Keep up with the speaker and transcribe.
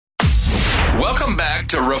Welcome back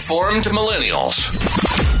to Reformed Millennials,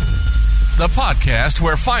 the podcast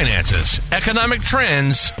where finances, economic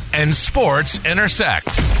trends, and sports intersect.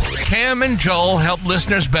 Cam and Joel help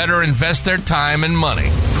listeners better invest their time and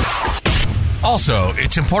money. Also,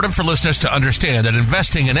 it's important for listeners to understand that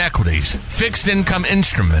investing in equities, fixed income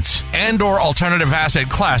instruments, and/or alternative asset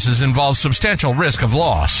classes involves substantial risk of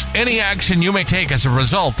loss. Any action you may take as a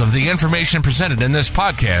result of the information presented in this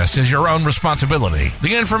podcast is your own responsibility.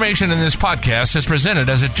 The information in this podcast is presented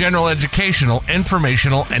as a general educational,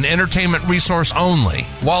 informational, and entertainment resource only.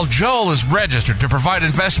 While Joel is registered to provide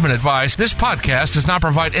investment advice, this podcast does not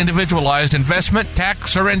provide individualized investment,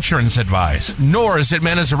 tax, or insurance advice, nor is it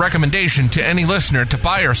meant as a recommendation to any listener to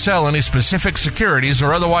buy or sell any specific securities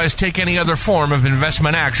or otherwise take any other form of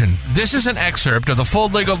investment action. This is an excerpt of the full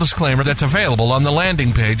legal disclaimer that's available on the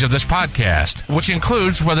landing page of this podcast, which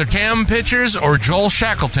includes whether Cam Pitchers or Joel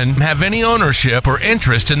Shackleton have any ownership or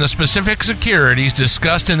interest in the specific securities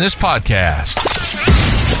discussed in this podcast.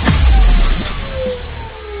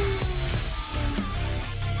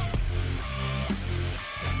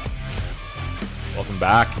 Welcome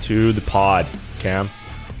back to the pod, Cam.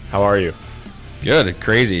 How are you? Good.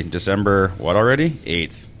 Crazy. December, what already?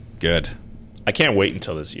 8th. Good. I can't wait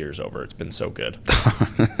until this year's over. It's been so good.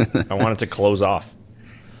 I want it to close off.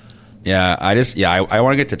 Yeah, I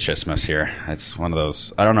want to get to Christmas here. It's one of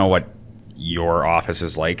those, I don't know what your office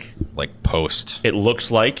is like post. It looks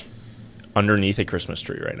like underneath a Christmas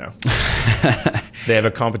tree right now. They have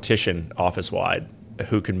a competition office-wide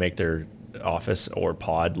who can make their office or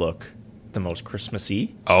pod look the most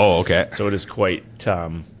Christmassy. Oh, okay. So it is quite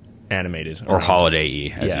animated. Or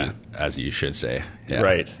holiday-y, as you should say. Yeah.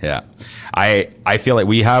 Right. Yeah. I feel like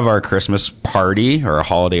we have our Christmas party or a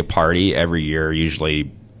holiday party every year, usually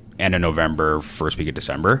end of November, first week of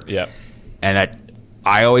December. Yeah. And that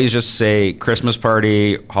I always just say Christmas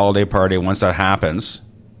party, holiday party. Once that happens,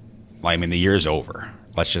 the year's over.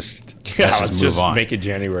 Let's just move on. Make it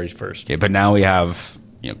January 1st. Okay, but now we have,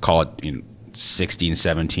 call it 16,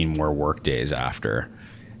 17 more work days after.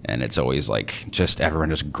 And it's always just everyone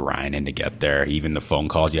just grinding to get there. Even the phone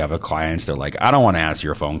calls you have with clients, they're like, I don't want to answer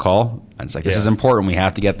your phone call. And it's this is important. We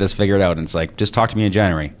have to get this figured out. And it's just talk to me in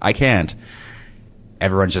January. I can't.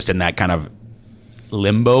 Everyone's just in that kind of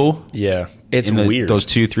limbo. Yeah. It's weird. Those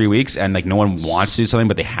 2-3 weeks. And no one wants to do something,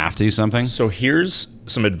 but they have to do something. So here's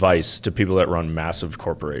some advice to people that run massive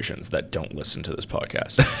corporations that don't listen to this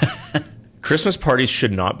podcast. Christmas parties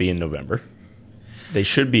should not be in November. They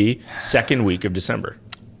should be second week of December.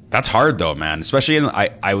 That's hard though, man. Especially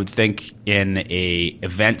I would think in a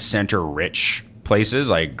event center rich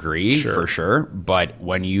places. I agree for sure. But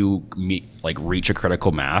when you reach a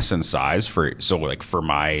critical mass and size for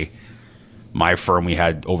my firm, we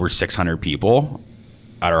had over 600 people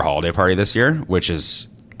at our holiday party this year, which is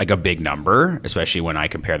a big number, especially when I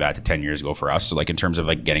compare that to 10 years ago for us. So in terms of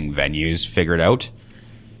getting venues figured out,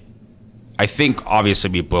 I think obviously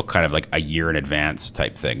we book kind of a year in advance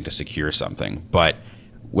type thing to secure something, but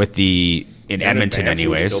with in Edmonton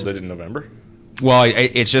anyways. We still did it in November? Well,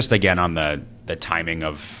 it's just, again, on the timing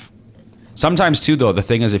of... Sometimes, too, though, the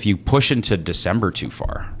thing is if you push into December too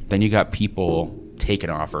far, then you got people taking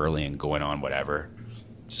off early and going on whatever.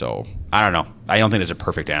 So, I don't know. I don't think there's a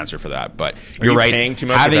perfect answer for that, but you're right. Paying too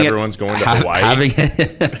much if everyone's going to Hawaii?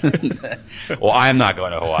 Well, I'm not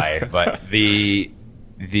going to Hawaii, but the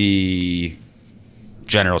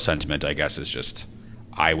general sentiment, I guess, is just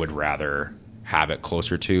I would rather have it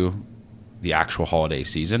closer to the actual holiday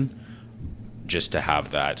season just to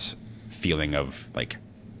have that feeling of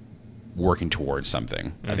working towards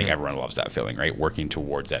something. I think everyone loves that feeling, right? Working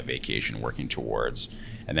towards that vacation,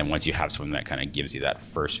 and then once you have something that kind of gives you that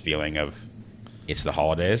first feeling of it's the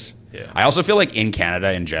holidays. Yeah. I also feel in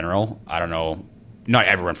Canada in general, I don't know, not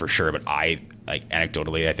everyone for sure, but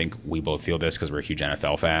anecdotally, I think we both feel this because we're huge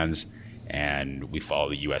NFL fans and we follow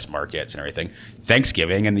the U.S. markets and everything.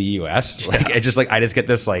 Thanksgiving in the U.S., I just get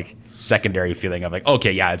this secondary feeling of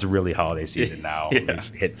okay, yeah, it's really holiday season now. We've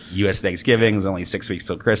hit U.S. Thanksgiving. There's only 6 weeks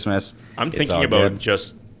till Christmas. I'm thinking about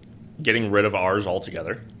just getting rid of ours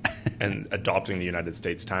altogether and adopting the United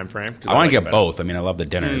States time frame. I want to get both. I love the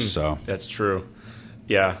dinners. So that's true.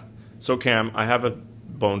 Yeah. So Cam, I have a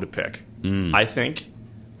bone to pick. I think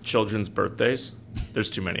children's birthdays, there's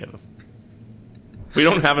too many of them. We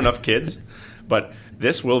don't have enough kids, but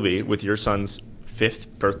this will be with your son's 5th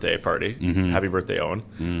birthday party. Happy birthday,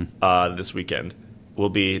 Owen. This weekend will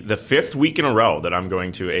be the 5th week in a row that I'm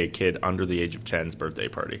going to a kid under the age of 10's birthday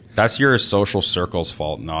party. That's your social circle's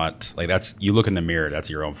fault, not that's you look in the mirror, that's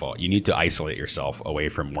your own fault. You need to isolate yourself away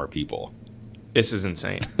from more people. This is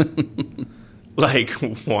insane.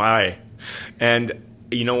 Why? And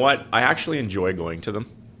you know what? I actually enjoy going to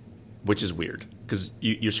them, which is weird because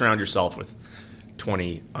you surround yourself with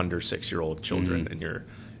 20 under 6-year-old children, and you're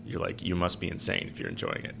like, you must be insane if you're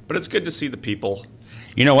enjoying it. But it's good to see the people.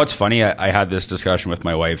 You know what's funny? I had this discussion with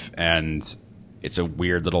my wife, and it's a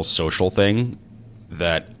weird little social thing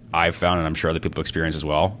that I've found, and I'm sure other people experience as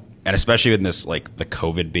well. And especially in this, like, the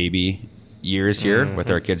COVID baby years here with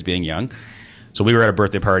our kids being young. So we were at a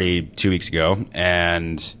birthday party 2 weeks ago,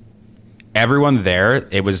 and everyone there,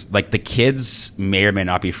 it was like the kids may or may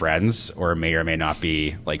not be friends or may not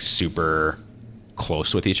be like super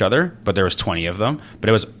close with each other, but there was 20 of them. But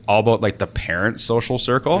it was all about like the parents' social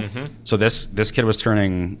circle. So this kid was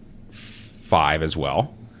turning 5 as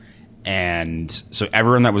well. And so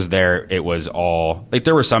everyone that was there, it was all like,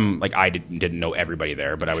 there were some, like, I didn't know everybody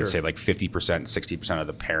there, but I would say like 50%, 60% of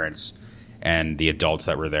the parents and the adults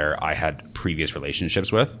that were there, I had previous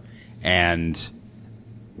relationships with. And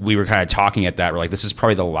we were kind of talking at that. We're like, this is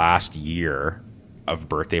probably the last year of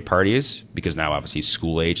birthday parties, because now obviously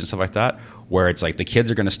school age and stuff like that, where it's like the kids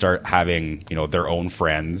are going to start having, you know, their own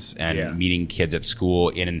friends and meeting kids at school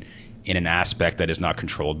in an aspect that is not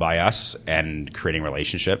controlled by us and creating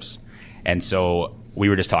relationships. And so we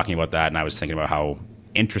were just talking about that, and I was thinking about how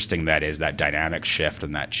interesting that is, that dynamic shift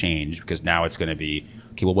and that change, because now it's going to be,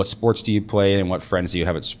 okay, well, what sports do you play and what friends do you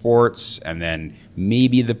have at sports? And then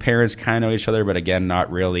maybe the parents kind of know each other, but again,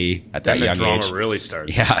 not really at that young age. Then the drama really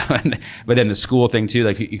starts. Yeah. But then the school thing too,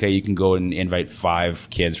 like, okay, you can go and invite 5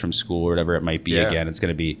 kids from school or whatever it might be. Again, it's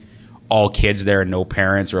going to be all kids there and no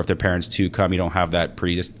parents, or if their parents too come, you don't have that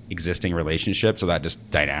pre-existing relationship. So that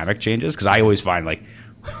just dynamic changes. Because I always find, like,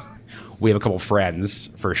 we have a couple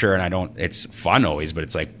friends for sure, and it's fun always, but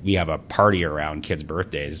it's like we have a party around kids'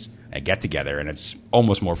 birthdays, a get together, and it's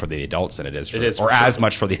almost more for the adults than it is for, as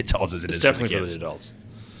much for the adults as it is for the kids. It's definitely for the adults.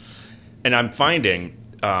 And I'm finding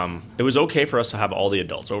it was okay for us to have all the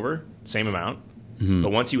adults over, same amount,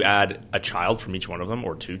 but once you add a child from each one of them,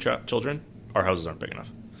 or 2 children, our houses aren't big enough.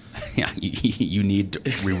 Yeah, you need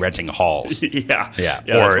re-renting halls. Yeah.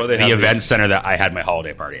 Or the event center that I had my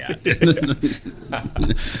holiday party at.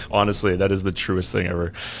 Honestly, that is the truest thing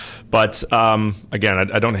ever. But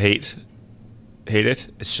again, I don't hate it.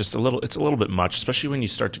 It's just a little bit much, especially when you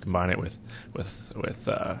start to combine it with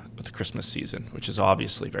the Christmas season, which is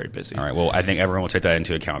obviously very busy. All right. Well, I think everyone will take that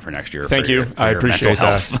into account for next year. Thank you. I appreciate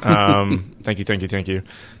that. Thank you.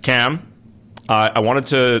 Cam,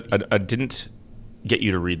 I didn't get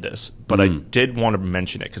you to read this, but I did want to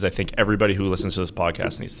mention it because I think everybody who listens to this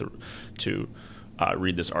podcast needs to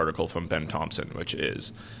read this article from Ben Thompson, which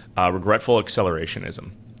is Regretful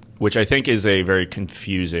Accelerationism, which I think is a very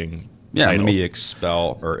confusing title. Let me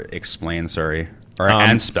explain, or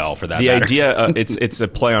and spell for that the matter. Idea, it's a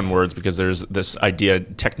play on words, because there's this idea,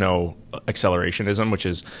 techno accelerationism, which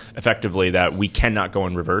is effectively that we cannot go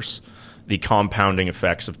in reverse. The compounding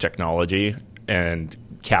effects of technology and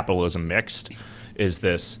capitalism mixed is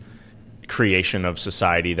this creation of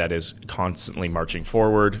society that is constantly marching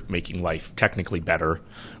forward, making life technically better,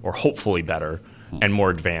 or hopefully better, and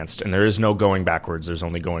more advanced. And there is no going backwards, there's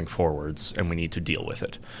only going forwards, and we need to deal with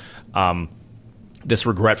it. This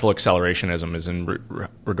regretful accelerationism is in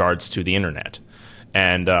regards to the internet.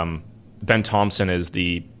 And Ben Thompson is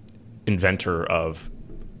the inventor of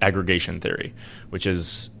aggregation theory, which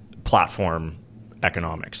is platform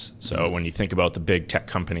economics. So when you think about the big tech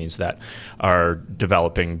companies that are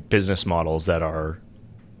developing business models that are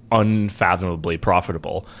unfathomably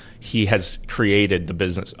profitable, he has created the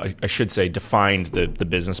business, I should say, defined the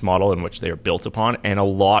business model in which they are built upon. And a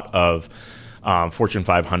lot of Fortune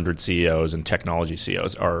 500 CEOs and technology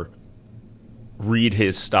CEOs read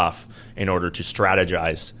his stuff in order to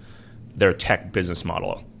strategize their tech business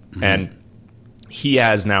model. And he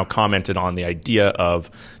has now commented on the idea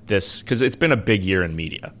of this, because it's been a big year in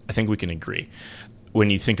media. I think we can agree. When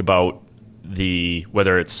you think about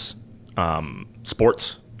whether it's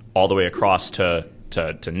sports all the way across to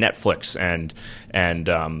Netflix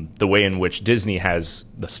and the way in which Disney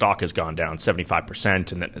the stock has gone down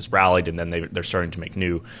 75% and then has rallied, and then they're starting to make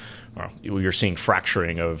you're seeing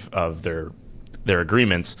fracturing of their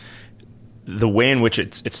agreements. The way in which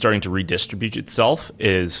it's starting to redistribute itself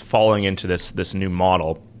is falling into this new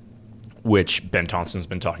model, which Ben Thompson's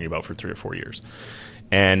been talking about for 3 or 4 years.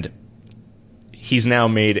 And he's now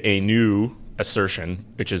made a new assertion,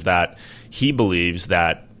 which is that he believes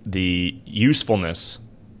that the usefulness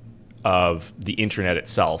of the internet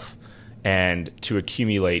itself and to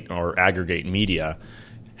accumulate or aggregate media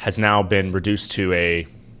has now been reduced to a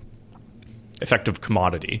effective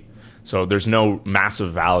commodity So there's no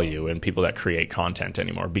massive value in people that create content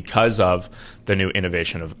anymore because of the new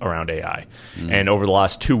innovation around AI. And over the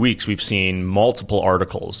last 2 weeks, we've seen multiple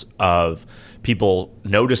articles of people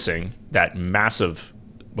noticing that massive,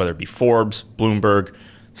 whether it be Forbes, Bloomberg,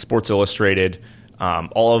 Sports Illustrated,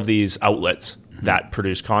 all of these outlets that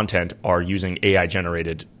produce content are using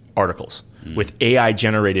AI-generated articles. With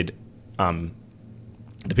AI-generated,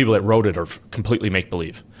 the people that wrote it are completely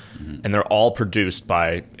make-believe. And they're all produced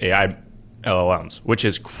by AI LLMs, which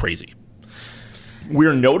is crazy.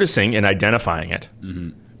 We're noticing and identifying it,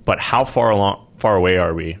 but how far away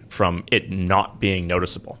are we from it not being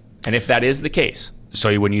noticeable? And if that is the case,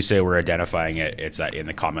 so when you say we're identifying it, it's that in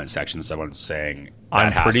the comment section, someone's saying,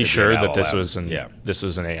 I'm pretty sure that this was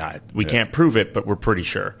an AI. We can't prove it, but we're pretty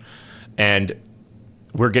sure. And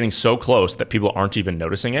we're getting so close that people aren't even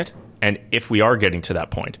noticing it. And if we are getting to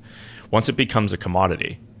that point, once it becomes a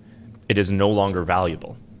commodity, it is no longer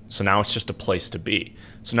valuable. So now it's just a place to be.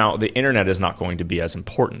 So now the internet is not going to be as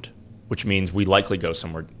important, which means we likely go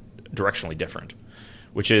somewhere directionally different,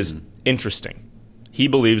 which is interesting. He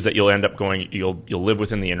believes that you'll end up you'll live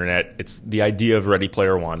within the internet. It's the idea of Ready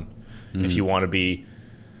Player One. If you want to be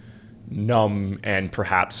numb and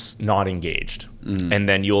perhaps not engaged. And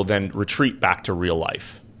then you'll then retreat back to real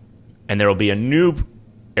life. And there will be a new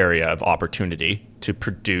area of opportunity to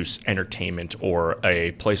produce entertainment or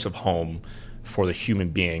a place of home for the human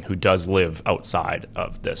being who does live outside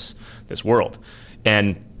of this world.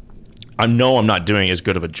 And I know I'm not doing as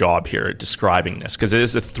good of a job here at describing this because it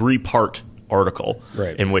is a 3-part article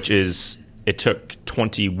in which it took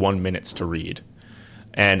 21 minutes to read.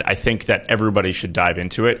 And I think that everybody should dive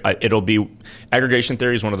into it. It'll be aggregation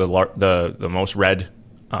theory is one of the most read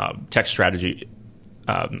text strategy,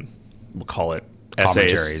 we'll call it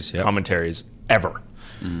essays, commentaries ever.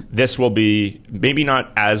 This will be maybe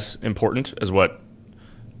not as important as what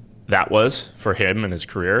that was for him and his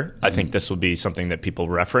career. I think this will be something that people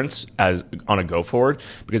reference as on a go forward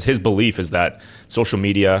because his belief is that social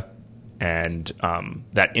media and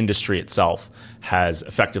that industry itself has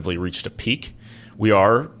effectively reached a peak. We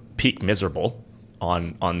are peak miserable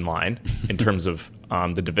online in terms of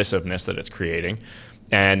the divisiveness that it's creating.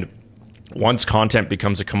 And once content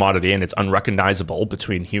becomes a commodity and it's unrecognizable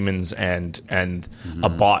between humans and a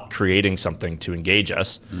bot creating something to engage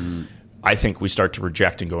us, I think we start to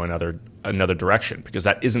reject and go another direction because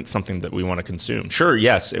that isn't something that we want to consume. Sure,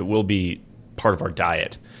 yes, it will be part of our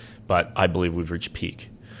diet, but I believe we've reached peak.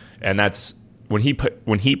 And that's when he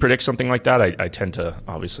predicts something like that, I tend to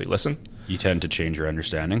obviously listen. You tend to change your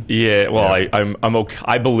understanding? Yeah, well, yeah. I'm okay.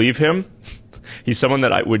 I believe him. He's someone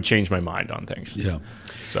that I would change my mind on things. Yeah.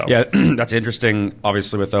 So yeah, that's interesting.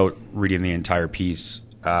 Obviously, without reading the entire piece,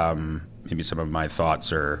 maybe some of my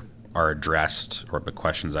thoughts are addressed, or the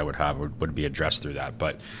questions I would have would be addressed through that.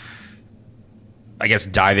 But I guess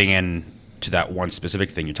diving in to that one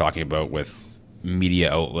specific thing you're talking about with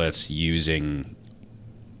media outlets using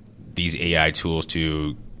these AI tools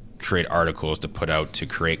to create articles to put out to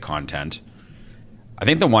create content. I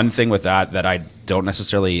think the one thing with that I don't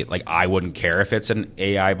necessarily like, I wouldn't care if it's an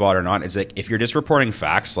AI bot or not, is like if you're just reporting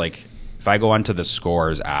facts, like if I go onto the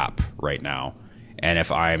Scores app right now and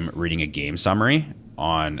if I'm reading a game summary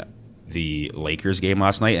on the Lakers game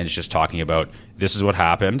last night and it's just talking about this is what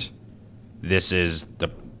happened, this is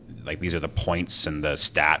these are the points and the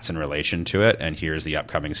stats in relation to it, and here's the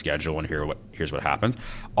upcoming schedule, and here's what happened.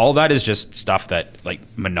 All that is just stuff that like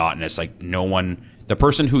monotonous. Like the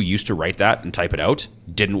person who used to write that and type it out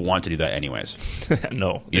didn't want to do that anyways.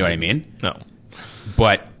 No, you know what I mean? No.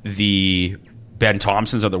 But the Ben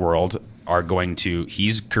Thompsons of the world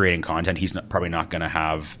he's creating content. He's probably not going to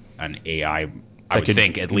have an AI. I would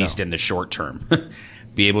think at least in the short term,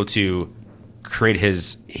 be able to create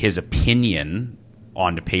his opinion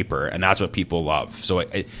onto paper, and that's what people love.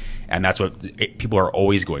 And that's what people are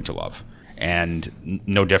always going to love. And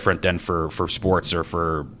no different than for sports or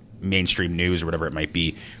for mainstream news or whatever it might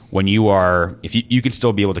be. When if you can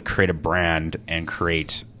still be able to create a brand and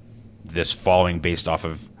create this following based off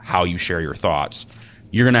of how you share your thoughts,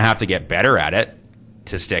 you're going to have to get better at it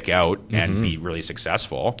to stick out and be really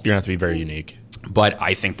successful. You're going to have to be very unique. But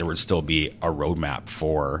I think there would still be a roadmap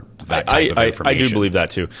for that type of information. I do believe that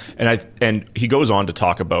too. And he goes on to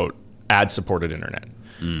talk about ad-supported internet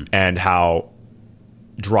and how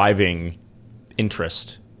driving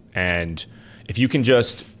interest, and if you can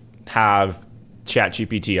just have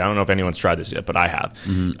ChatGPT, I don't know if anyone's tried this yet, but I have,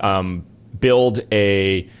 build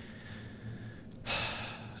a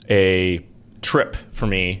trip for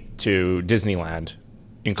me to Disneyland,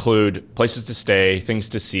 include places to stay, things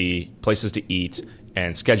to see, places to eat,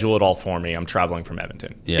 and schedule it all for me. I'm traveling from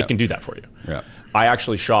Edmonton. Yeah. It can do that for you. Yeah. I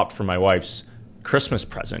actually shopped for my wife's Christmas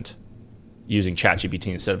present using ChatGPT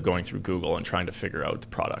instead of going through Google and trying to figure out the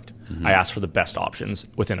product. I asked for the best options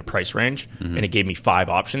within a price range, and it gave me 5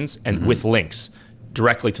 options and with links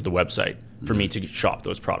directly to the website for me to shop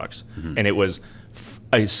those products. And it was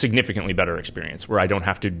a significantly better experience where I don't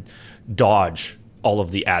have to dodge all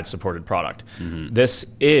of the ad-supported product. This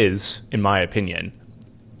is, in my opinion,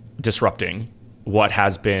 disrupting what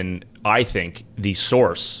has been, I think, the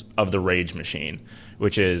source of the rage machine,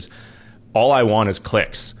 which is all I want is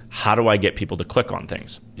clicks. How do I get people to click on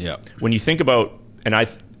things? Yeah. When you think about, and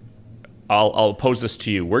I'll pose this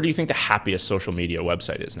to you, where do you think the happiest social media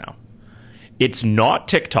website is now? It's not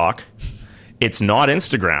TikTok, it's not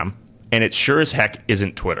Instagram, and it sure as heck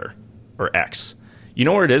isn't Twitter or X. You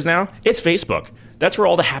know where it is now? It's Facebook. That's where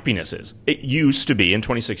all the happiness is. It used to be in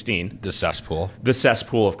 2016. The cesspool. The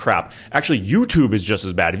cesspool of crap. Actually, YouTube is just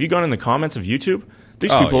as bad. Have you gone in the comments of YouTube?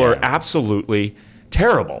 These people are absolutely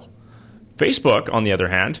terrible. Facebook, on the other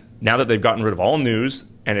hand, now that they've gotten rid of all news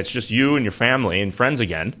and it's just you and your family and friends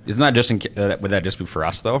again. Isn't that just would that just be for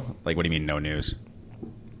us though? Like, what do you mean no news?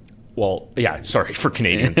 Well, yeah, sorry, for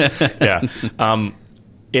Canadians. Yeah.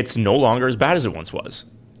 It's no longer as bad as it once was.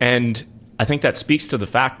 And I think that speaks to the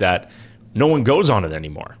fact that no one goes on it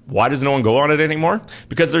anymore. Why does no one go on it anymore?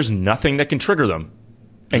 Because there's nothing that can trigger them.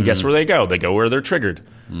 And guess where they go? They go where they're triggered.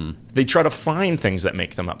 They try to find things that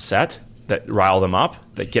make them upset, that rile them up,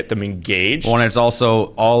 that get them engaged. Well, and it's also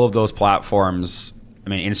all of those platforms. I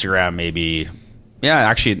mean, Instagram maybe. Yeah,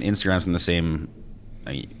 actually, Instagram's in the same.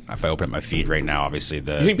 If I open up my feed right now, obviously you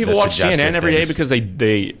think people watch CNN every day because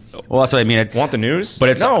they well, that's what I mean. Want the news, but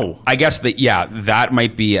it's no. I guess that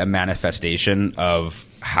might be a manifestation of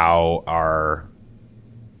how our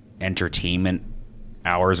entertainment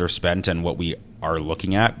hours are spent and what we are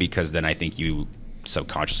looking at. Because then I think you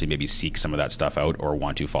subconsciously maybe seek some of that stuff out or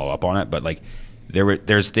want to follow up on it. But like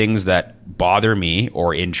there's things that bother me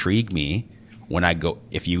or intrigue me when I go.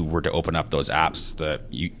 If you were to open up those apps, the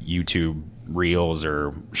YouTube Reels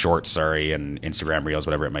or Shorts, and Instagram Reels,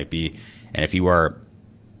 whatever it might be, and if you are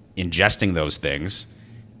ingesting those things,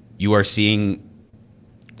 you are seeing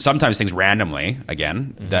sometimes things randomly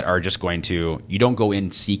again that are just going to. You don't go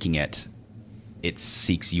in seeking it. It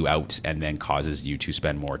seeks you out and then causes you to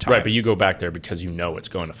spend more time. Right, but you go back there because you know it's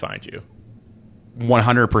going to find you.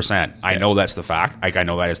 100%. I know that's the fact. Like, I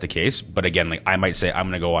know that is the case. But again, like, I might say I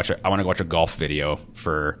want to go watch a golf video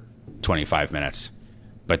for 25 minutes.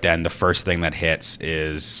 But then the first thing that hits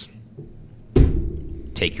is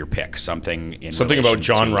take your pick. Something about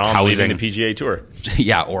John Rahm leaving the PGA Tour.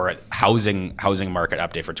 Yeah, or a housing market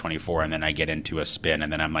update for 24, and then I get into a spin,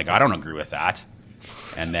 and then I'm like, I don't agree with that.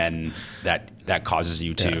 And then that causes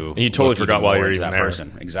you to. Yeah. And you totally forgot while you're even that there.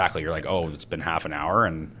 Person. Exactly. You're like, oh, it's been half an hour,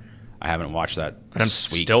 and I haven't watched that. And I'm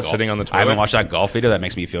still sitting on the toilet. I haven't watched that golf video that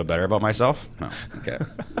makes me feel better about myself. No. Okay.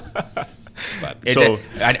 But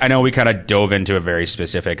I know we kind of dove into a very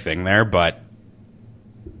specific thing there, but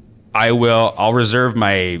I'll reserve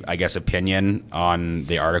my, I guess, opinion on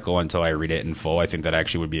the article until I read it in full. I think that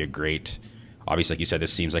actually would be a great, obviously, like you said,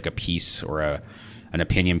 this seems like a piece or an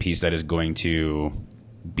opinion piece that is going to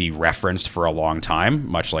be referenced for a long time,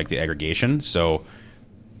 much like the aggregation. So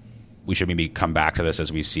we should maybe come back to this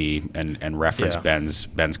as we see and reference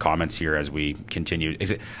Ben's comments here as we continue.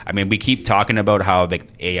 I mean, we keep talking about how the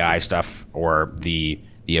AI stuff or the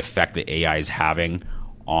effect that AI is having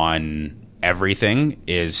on everything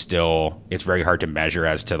is still, it's very hard to measure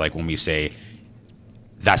as to, like, when we say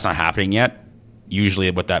that's not happening yet. Usually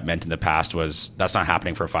what that meant in the past was that's not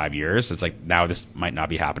happening for 5 years. It's like now this might not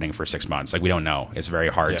be happening for 6 months. Like, we don't know. It's very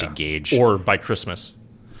hard to gauge. Or by Christmas.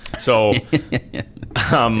 So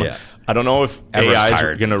I don't know if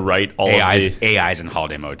AI is going to write all of the... AI's in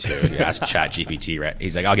holiday mode too. You ask ChatGPT, right?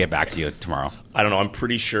 He's like, I'll get back to you tomorrow. I don't know. I'm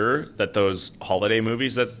pretty sure that those holiday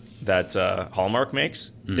movies that Hallmark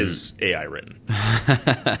makes is AI written.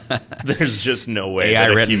 There's just no way AI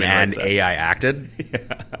that written and AI acted.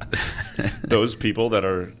 Those people that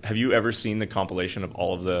are... Have you ever seen the compilation of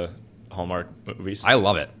all of the Hallmark movies? I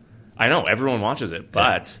love it. I know. Everyone watches it,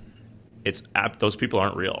 but those people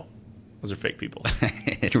aren't real. Those are fake people.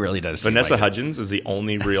 It really does. Vanessa Hudgens is the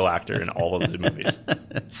only real actor in all of the movies.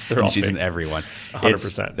 They're all She's fake. in everyone.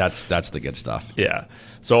 100%. That's the good stuff. Yeah.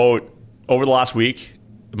 So over the last week,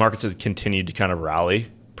 the markets have continued to kind of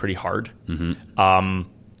rally pretty hard.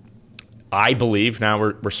 I believe now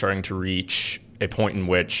we're starting to reach a point in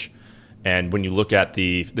which, and when you look at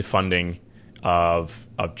the funding of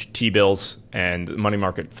T-bills and money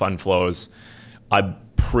market fund flows, I'm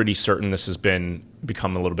pretty certain this has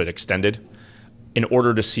become a little bit extended. In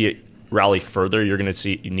order to see it rally further, you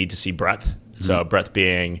need to see breadth. Mm-hmm. So breadth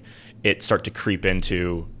being it start to creep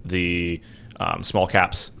into the small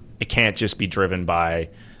caps. It can't just be driven by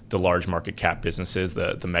the large market cap businesses,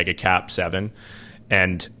 the mega cap 7.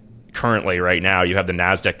 And currently, right now, you have the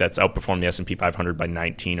NASDAQ that's outperformed the S&P 500 by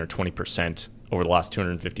 19 or 20% over the last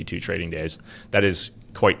 252 trading days. That is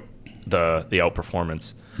quite the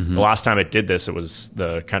outperformance. Mm-hmm. The last time it did this, it was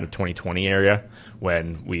the kind of 2020 area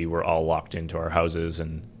when we were all locked into our houses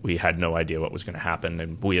and we had no idea what was going to happen.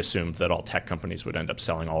 And we assumed that all tech companies would end up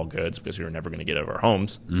selling all goods because we were never going to get out of our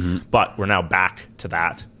homes. Mm-hmm. But we're now back to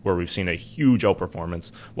that, where we've seen a huge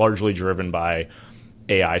outperformance, largely driven by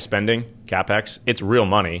AI spending, CapEx. It's real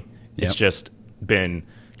money. Yep. It's just been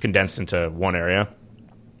condensed into one area.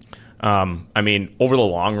 I mean, over the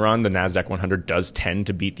long run, the NASDAQ 100 does tend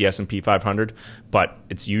to beat the S&P 500, but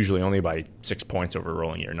it's usually only by 6 points over a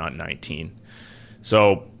rolling year, not 19.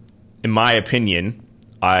 So, in my opinion,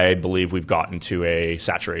 I believe we've gotten to a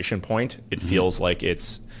saturation point. It mm-hmm. feels like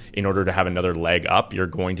in order to have another leg up, you're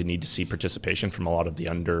going to need to see participation from a lot of the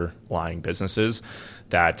underlying businesses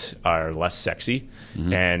that are less sexy.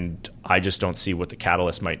 Mm-hmm. And I just don't see what the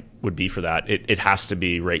catalyst would be for that. It has to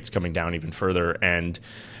be rates coming down even further. And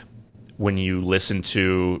when you listen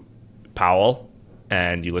to Powell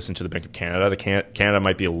and you listen to the Bank of Canada, Canada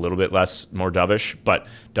might be a little bit more dovish, but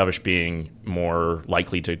dovish being more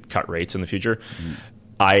likely to cut rates in the future. Mm-hmm.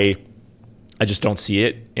 I just don't see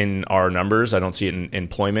it in our numbers. I don't see it in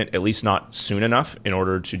employment, at least not soon enough in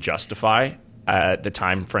order to justify the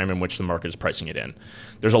time frame in which the market is pricing it in.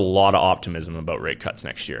 There's a lot of optimism about rate cuts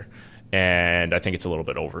next year, and I think it's a little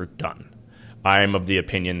bit overdone. I'm of the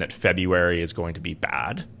opinion that February is going to be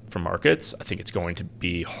bad for markets. I think it's going to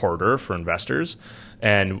be harder for investors,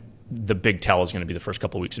 and the big tell is going to be the first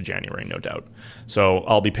couple of weeks of January, no doubt. So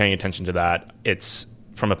I'll be paying attention to that. It's,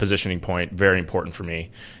 from a positioning point, very important for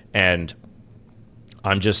me, and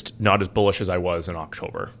I'm just not as bullish as I was in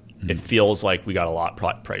October. Mm-hmm. It feels like we got a lot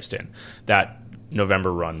priced in. That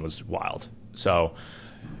November run was wild. So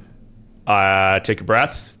take a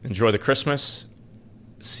breath, enjoy the Christmas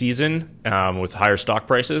season with higher stock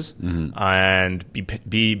prices, mm-hmm. and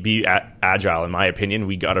be agile. In my opinion,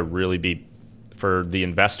 we got to really be, for the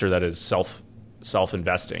investor that is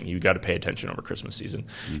self-investing, you got to pay attention over Christmas season.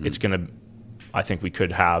 Mm-hmm. It's going to, I think we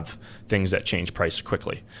could have things that change price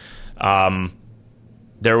quickly.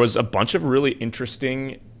 There was a bunch of really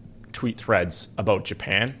interesting tweet threads about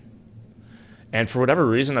Japan. And for whatever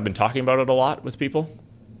reason, I've been talking about it a lot with people.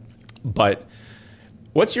 But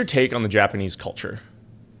what's your take on the Japanese culture?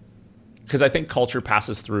 Because I think culture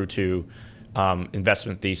passes through to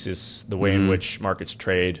investment thesis, the way in which markets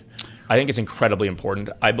trade. I think it's incredibly important.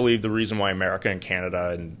 I believe the reason why America and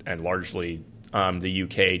Canada and largely the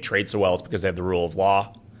UK trade so well is because they have the rule of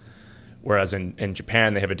law. Whereas in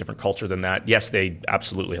Japan, they have a different culture than that. Yes, they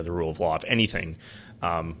absolutely have the rule of law. If anything,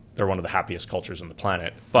 they're one of the happiest cultures on the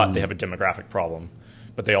planet. But they have a demographic problem.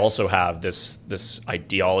 But they also have this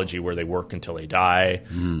ideology where they work until they die.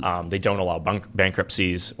 They don't allow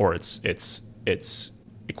bankruptcies, or it's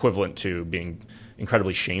equivalent to being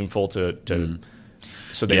incredibly shameful to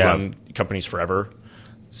so they run companies forever.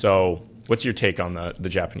 So what's your take on the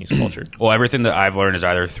Japanese culture? Well, everything that I've learned is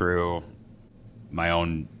either through my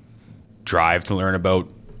own drive to learn about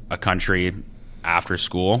a country after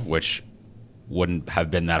school, which wouldn't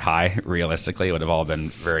have been that high realistically. It would have all been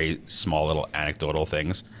very small little anecdotal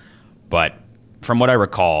things. But from what I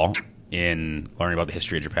recall in learning about the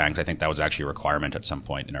history of Japan, because I think that was actually a requirement at some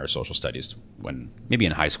point in our social studies, when maybe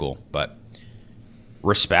in high school, but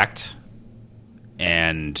respect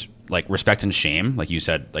and shame, like you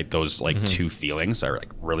said, like those two feelings are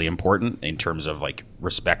like really important in terms of like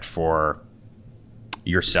respect for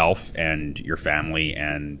yourself and your family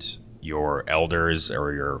and your elders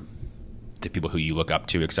or the people who you look up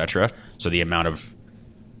to, etc. So the amount of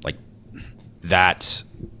like that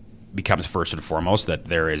becomes first and foremost,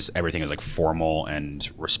 that everything is like formal and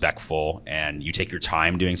respectful, and you take your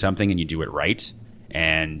time doing something and you do it right,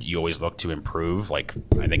 and you always look to improve. Like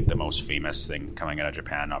I think the most famous thing coming out of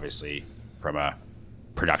Japan, obviously from a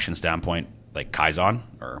production standpoint, like Kaizen,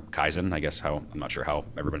 I guess I'm not sure how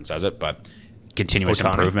everyone says it, but continuous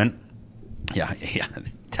improvement. Yeah.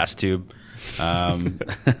 Test tube.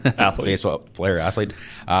 Athlete. Baseball player, athlete.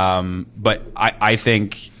 But I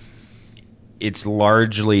think it's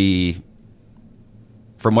largely,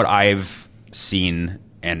 from what I've seen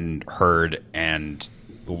and heard and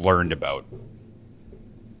learned about,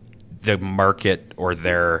 the market or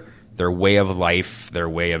their way of life, their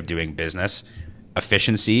way of doing business,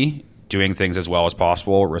 efficiency, doing things as well as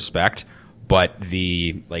possible, respect, but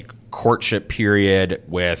the like courtship period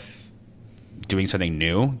with doing something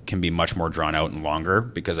new can be much more drawn out and longer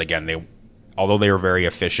because, again, although they were very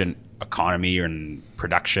efficient economy and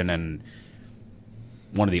production and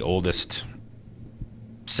one of the oldest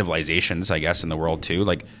civilizations, I guess, in the world too,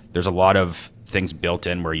 like there's a lot of things built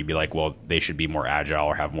in where you'd be like, well, they should be more agile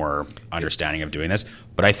or have more understanding of doing this.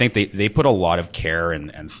 But I think they put a lot of care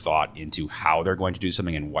and thought into how they're going to do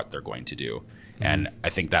something and what they're going to do. Mm-hmm. And I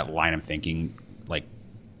think that line of thinking like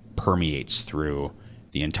permeates through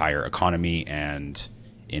the entire economy and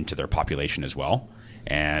into their population as well.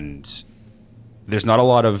 And there's not a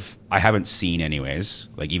lot of, I haven't seen anyways,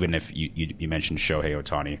 like even if you mentioned Shohei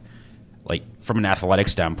Ohtani, like from an athletic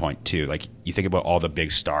standpoint too, like you think about all the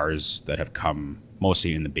big stars that have come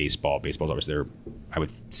mostly in the baseball's obviously I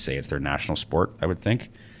would say it's their national sport, I would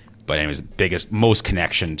think. But anyways, most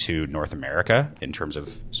connection to North America in terms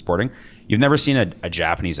of sporting. You've never seen a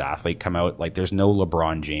Japanese athlete come out, like there's no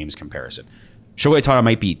LeBron James comparison. Shohei Ohtani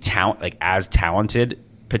might be as talented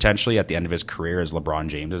potentially at the end of his career as LeBron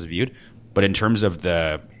James is viewed. But in terms of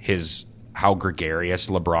how gregarious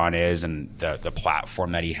LeBron is and the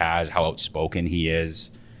platform that he has, how outspoken he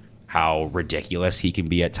is, how ridiculous he can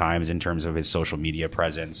be at times in terms of his social media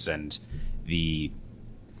presence and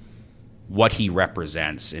what he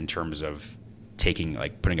represents in terms of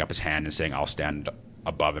putting up his hand and saying, I'll stand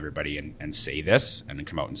above everybody and say this and then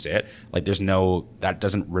come out and say it. Like that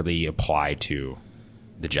doesn't really apply to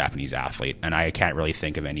the Japanese athlete. And I can't really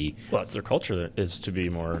think of any. Well, it's their culture is to be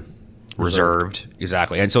more reserved.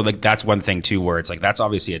 Exactly. And so like that's one thing too where it's like that's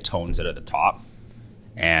obviously a tone set at the top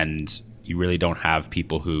and you really don't have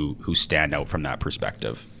people who stand out from that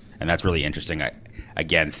perspective. And that's really interesting.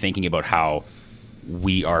 Again, thinking about how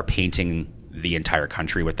we are painting the entire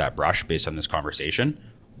country with that brush based on this conversation,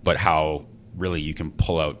 but how really you can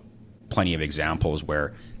pull out plenty of examples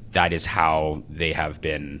where that is how they have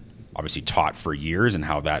been obviously taught for years and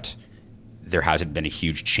how that there hasn't been a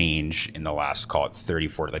huge change in the last, call it 30,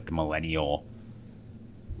 40, like the millennial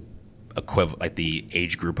equivalent, like the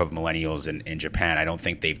age group of millennials in Japan. I don't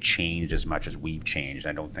think they've changed as much as we've changed.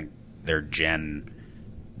 I don't think their Gen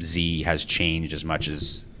Z has changed as much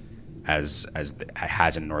as it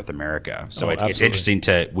has in North America. So it's interesting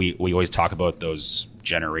we always talk about those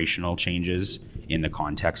generational changes in the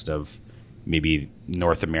context of maybe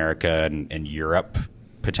North America and Europe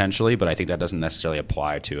potentially, but I think that doesn't necessarily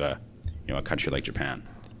apply to a country like Japan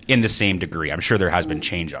in the same degree. I'm sure there has been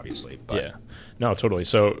change, obviously. But. Yeah, no, totally.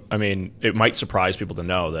 So, I mean, it might surprise people to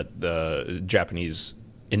know that the Japanese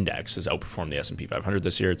index has outperformed the S&P 500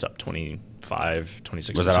 this year. It's up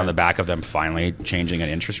 26%. Was that on the back of them finally changing an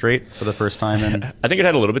interest rate for the first time? I think it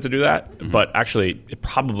had a little bit to do that, but actually it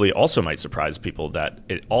probably also might surprise people that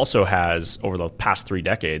it also has, over the past 3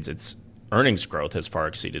 decades, its earnings growth has far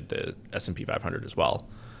exceeded the S&P 500 as well.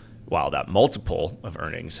 While that multiple of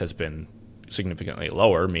earnings has been significantly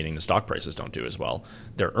lower, meaning the stock prices don't do as well,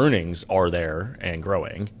 their earnings are there and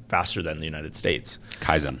growing faster than the United States.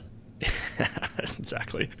 Kaizen.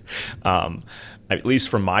 Exactly. At least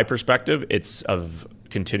from my perspective, it's of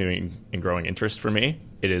continuing and growing interest for me.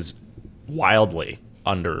 It is wildly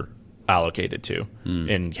under allocated to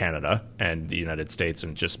in Canada and the United States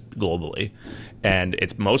and just globally. And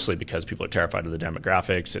it's mostly because people are terrified of the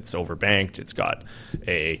demographics. It's overbanked. It's got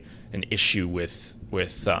an issue with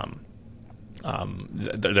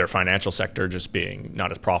their financial sector just being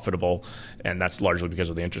not as profitable, and that's largely because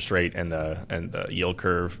of the interest rate and the yield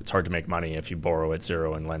curve. It's hard to make money if you borrow at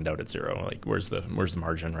 0 and lend out at 0. Like where's the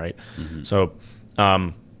margin, right? Mm-hmm. So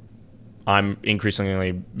I'm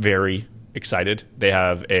increasingly very excited. They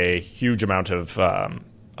have a huge amount of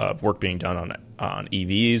work being done on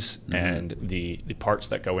EVs and the parts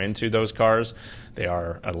that go into those cars. They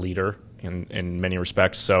are a leader in many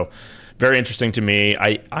respects. So very interesting to me.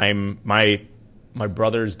 My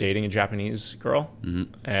brother's dating a Japanese girl,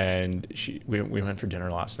 and we went for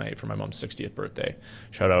dinner last night for my mom's 60th birthday.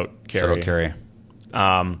 Shout out Carrie.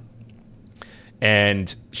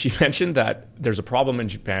 And she mentioned that there's a problem in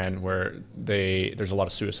Japan where there's a lot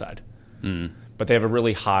of suicide. But they have a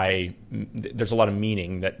really high, there's a lot of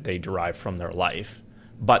meaning that they derive from their life,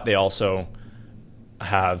 but they also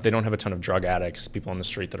they don't have a ton of drug addicts, people on the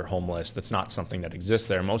street that are homeless. That's not something that exists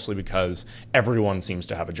there, mostly because everyone seems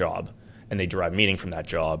to have a job and they derive meaning from that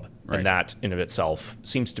job. Right. And that in of itself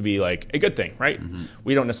seems to be like a good thing, right? Mm-hmm.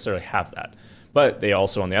 We don't necessarily have that. But they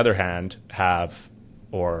also, on the other hand, have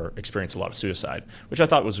or experience a lot of suicide, which I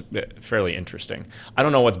thought was fairly interesting. I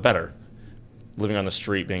don't know what's better, living on the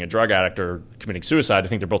street, being a drug addict, or committing suicide. I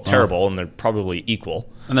think they're both terrible, and they're probably equal.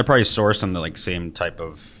 And they're probably sourced on the same type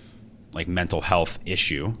of mental health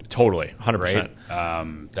issue. Totally, 100%.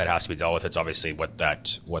 Right? That has to be dealt with. It's obviously what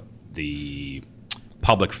the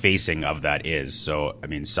public facing of that is. So, I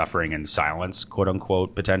mean, suffering in silence, quote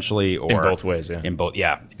unquote, potentially, or in both ways, yeah. In both,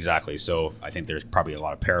 yeah, exactly. So, I think there's probably a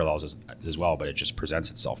lot of parallels as well, but it just presents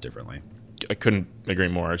itself differently. I couldn't agree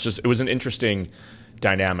more. It was an interesting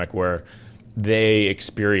dynamic where they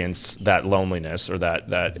experience that loneliness or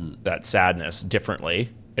that sadness differently,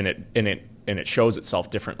 and it shows itself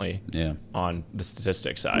differently on the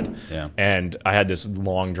statistics side. Yeah. And I had this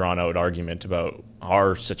long drawn out argument about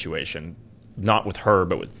our situation, not with her,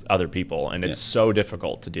 but with other people. And it's so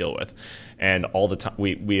difficult to deal with. And all the time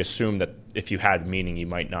we assume that if you had meaning, you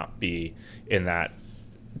might not be in that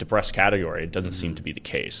depressed category. It doesn't seem to be the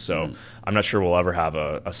case. So I'm not sure we'll ever have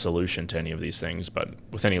a solution to any of these things, but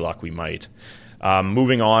with any luck, we might.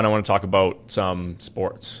 Moving on, I want to talk about some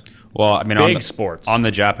sports. Well, I mean, sports. On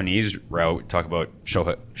the Japanese route, talk about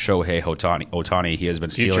Shohei Ohtani. He has been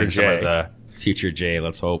stealing some of the future J.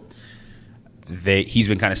 Let's hope. He's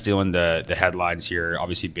been kind of stealing the headlines here.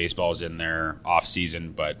 Obviously, baseball's in their off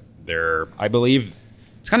season, but I believe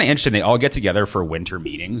it's kind of interesting. They all get together for winter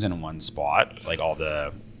meetings in one spot, like all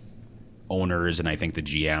the owners and I think the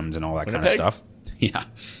GMs and all that kind of stuff.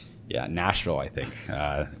 Yeah, Nashville, I think.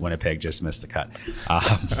 Winnipeg just missed the cut.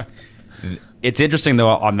 It's interesting though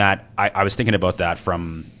on that. I was thinking about that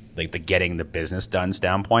from like the getting the business done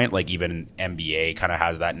standpoint. Like even NBA kind of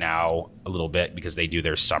has that now a little bit because they do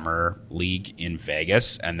their summer league in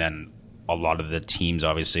Vegas, and then a lot of the teams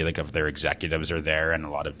obviously like of their executives are there, and a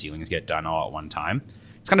lot of dealings get done all at one time.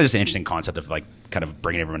 It's kind of just an interesting concept of like kind of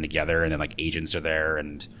bringing everyone together, and then like agents are there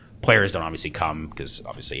and players don't obviously come because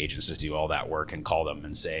obviously agents just do all that work and call them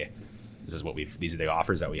and say these are the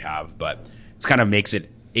offers that we have. But it's kind of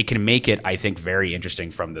it can make it, I think, very interesting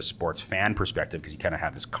from the sports fan perspective because you kind of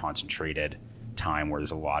have this concentrated time where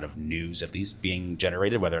there's a lot of news at least being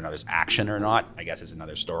generated. Whether or not there's action or not, I guess is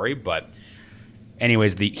another story. But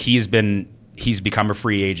anyways, he's become a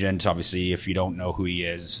free agent. Obviously, if you don't know who he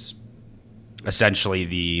is, essentially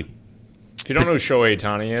if you don't know who Shohei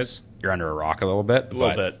Ohtani is, you're under a rock a little bit.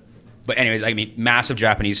 But anyways, I mean, massive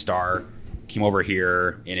Japanese star, came over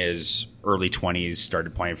here in his early 20s,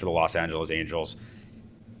 started playing for the Los Angeles Angels.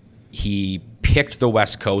 He picked the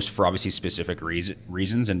West Coast for obviously specific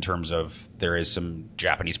reasons in terms of there is some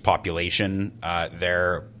Japanese population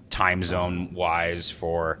there, time zone wise,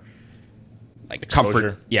 for like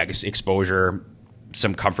exposure. Comfort, exposure,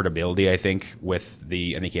 some comfortability. I think I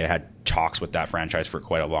think he had talks with that franchise for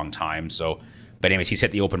quite a long time. So, but anyways, he's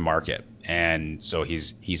hit the open market, and so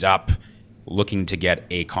he's up looking to get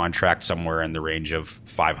a contract somewhere in the range of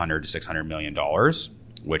 $500 to $600 million,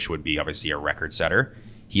 which would be obviously a record setter.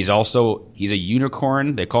 He's a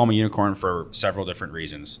unicorn. They call him a unicorn for several different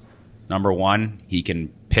reasons. Number one, he can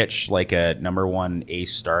pitch like a number one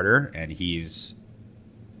ace starter, and he's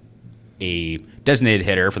a designated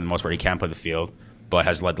hitter for the most part. He can play the field, but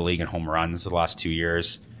has led the league in home runs the last 2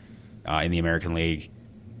 years in the American League.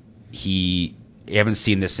 You haven't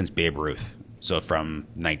seen this since Babe Ruth, so from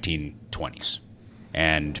 1920s.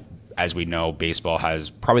 And as we know, baseball has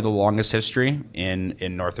probably the longest history in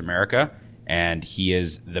North America. And he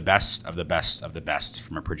is the best of the best of the best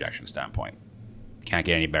from a projection standpoint. Can't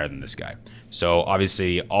get any better than this guy. So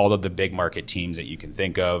obviously all of the big market teams that you can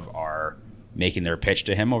think of are making their pitch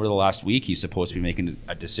to him over the last week. He's supposed to be making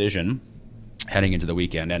a decision heading into the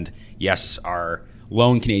weekend. And yes, our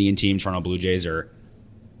lone Canadian team, Toronto Blue Jays, are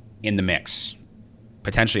in the mix.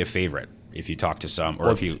 Potentially a favorite if you talk to some,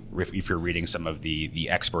 or if you're reading some of the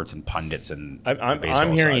experts and pundits and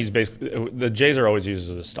I'm hearing he's basically, the Jays are always used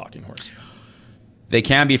as a stalking horse. They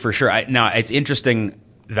can be for sure. Now, it's interesting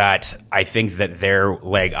that I think that their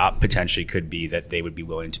leg up potentially could be that they would be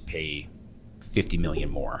willing to pay $50 million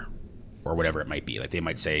more or whatever it might be. Like they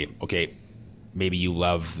might say, okay, maybe you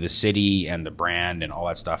love the city and the brand and all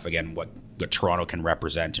that stuff. Again, what Toronto can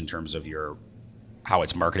represent in terms of how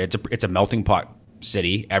it's marketed. It's a melting pot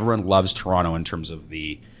city. Everyone loves Toronto in terms of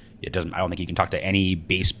I don't think you can talk to any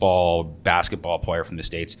baseball, basketball player from the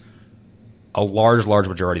States. A large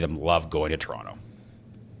majority of them love going to Toronto.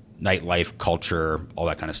 Nightlife, culture, all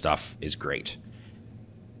that kind of stuff is great.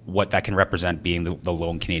 What that can represent being the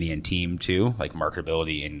lone Canadian team too, like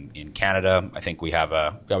marketability in Canada. I think we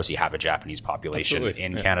obviously have a Japanese population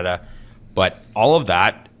in Canada, but all of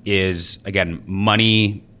that is, again,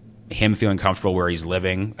 money, him feeling comfortable where he's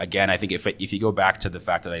living. Again, I think if you go back to the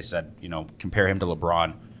fact that I said, compare him to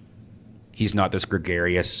LeBron, he's not this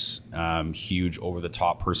gregarious, huge, over the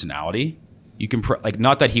top personality. You can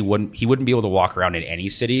not that he wouldn't be able to walk around in any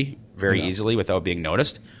city very easily without being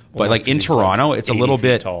noticed. But like in Toronto, it's a little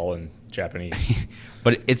bit tall and Japanese.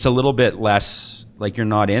 But it's a little bit less like you're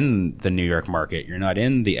not in the New York market, you're not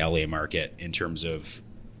in the LA market in terms of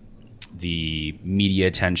the media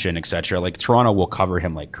attention, etc. Like Toronto will cover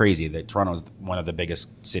him like crazy. Toronto is one of the biggest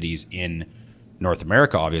cities in North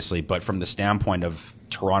America, obviously, but from the standpoint of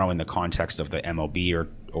Toronto in the context of the MLB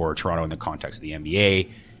or Toronto in the context of the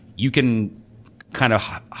NBA, you can kind of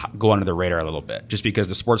go under the radar a little bit just because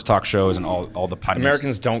the sports talk shows and all the pundits.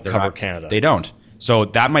 Americans don't cover Canada. They don't. So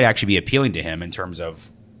that might actually be appealing to him in terms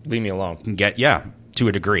of leave me alone. To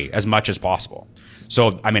a degree, as much as possible.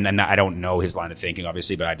 So, I mean, and I don't know his line of thinking,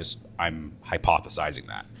 obviously, but I'm hypothesizing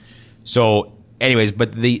that. So, anyways,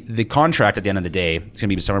 but the contract at the end of the day, it's going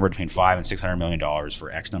to be somewhere between $500 and $600 million for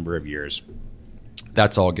X number of years.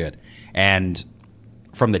 That's all good. And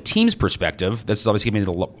from the team's perspective, this is obviously going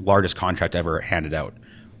to be the largest contract ever handed out.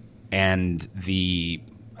 And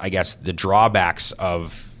I guess the drawbacks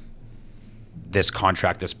of this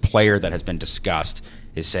contract, this player that has been discussed,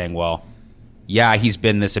 is saying, well, yeah, he's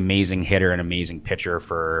been this amazing hitter and amazing pitcher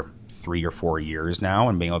for 3 or 4 years now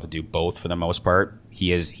and being able to do both for the most part.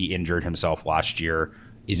 He injured himself last year,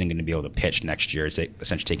 isn't going to be able to pitch next year. He's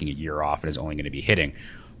essentially taking a year off and is only going to be hitting.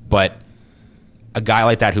 But a guy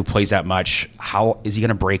like that who plays that much, how is he going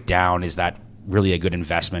to break down? Is that really a good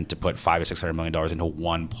investment to put $500 or $600 million into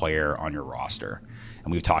one player on your roster?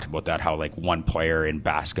 And we've talked about that, how like one player in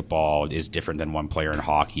basketball is different than one player in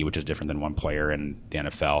hockey, which is different than one player in the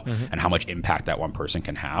NFL, and how much impact that one person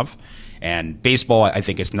can have. And baseball, I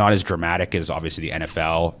think it's not as dramatic as obviously the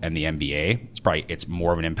NFL and the NBA. It's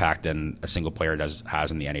more of an impact than a single player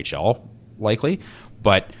has in the NHL, likely.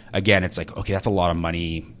 But again, it's like, okay, that's a lot of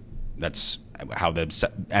money. That's how the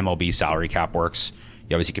MLB salary cap works.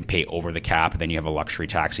 You obviously can pay over the cap, then you have a luxury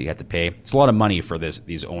tax that you have to pay. It's a lot of money for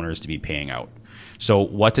these owners to be paying out. So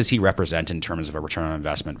what does he represent in terms of a return on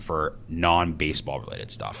investment for non-baseball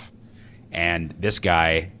related stuff? And this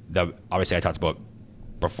guy, obviously I talked about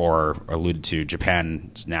before, alluded to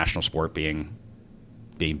Japan's national sport being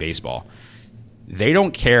baseball. They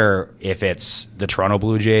don't care if it's the Toronto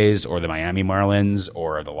Blue Jays or the Miami Marlins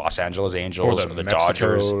or the Los Angeles Angels or the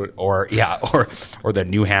Dodgers or the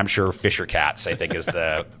New Hampshire Fisher Cats, I think is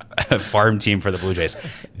the farm team for the Blue Jays.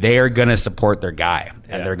 They are going to support their guy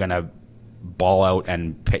and they're going to ball out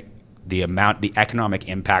and pay the economic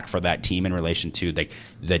impact for that team in relation to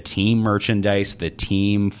the team merchandise, the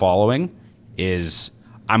team following is,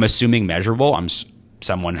 I'm assuming, measurable.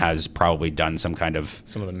 Someone has probably done some of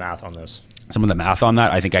the math on this. Some of the math on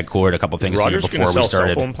that. I think I quoted a couple things here before we started. Rogers going to sell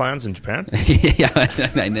cell phone plans in Japan? Yeah,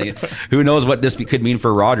 who knows what this could mean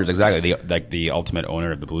for Rogers? Exactly, the ultimate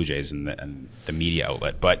owner of the Blue Jays and the media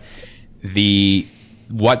outlet. But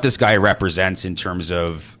what this guy represents in terms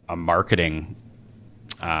of a marketing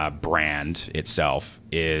brand itself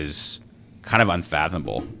is kind of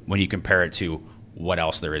unfathomable when you compare it to what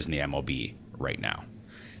else there is in the MLB right now.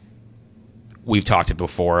 We've talked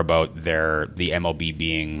before about the MLB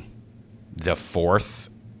being the fourth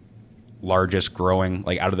largest growing,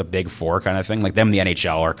 like out of the big four kind of thing. Like them and the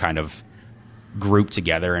NHL are kind of grouped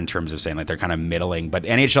together in terms of saying like they're kind of middling. But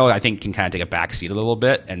NHL, I think, can kind of take a back seat a little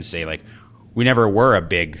bit and say like, we never were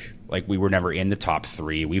we were never in the top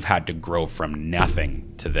three. We've had to grow from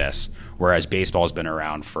nothing to this. Whereas baseball has been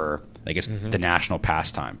around for, I guess, the national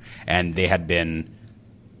pastime. And they had been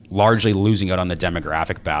largely losing out on the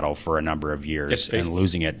demographic battle for a number of years and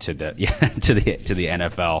losing it to the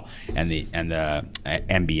NFL and the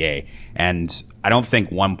NBA. And I don't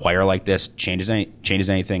think one player like this changes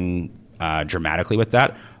anything dramatically with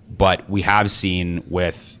that. But we have seen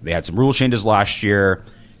they had some rule changes last year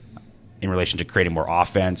in relation to creating more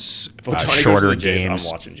offense, shorter games.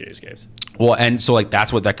 I'm watching Jays games. Well, and so like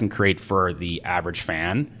that's what that can create for the average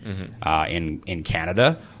fan in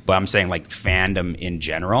Canada. But I'm saying like fandom in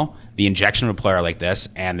general, the injection of a player like this,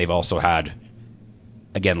 and they've also had,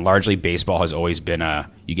 again, largely baseball has always been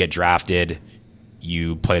you get drafted,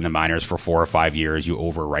 you play in the minors for 4 or 5 years, you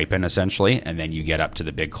over-ripen essentially, and then you get up to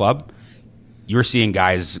the big club. You're seeing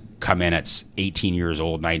guys come in at 18 years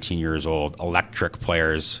old, 19 years old, electric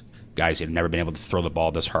players, guys who have never been able to throw the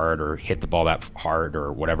ball this hard or hit the ball that hard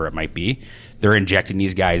or whatever it might be. They're injecting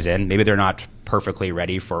these guys in. Maybe they're not perfectly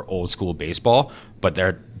ready for old school baseball, but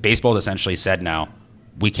baseball's essentially said now,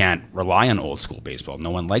 we can't rely on old school baseball.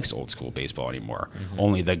 No one likes old school baseball anymore.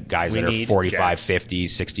 Only the guys that are 45, 50,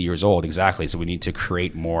 60 years old. Exactly. So we need to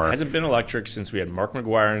create more. It hasn't been electric since we had Mark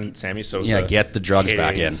McGwire and Sammy Sosa. Yeah, get the drugs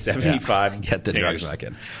back in. 75. Yeah. Get the drugs back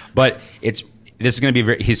in. But this is going to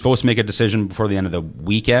be he's supposed to make a decision before the end of the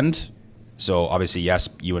weekend. So obviously, yes,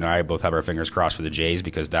 you and I both have our fingers crossed for the Jays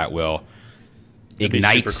because that will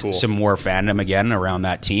ignite some more fandom again around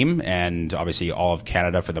that team. And obviously all of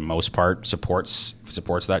Canada, for the most part, supports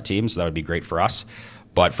that team. So that would be great for us.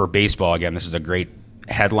 But for baseball, again, this is a great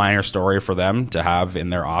headliner story for them to have in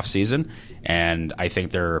their off season, and I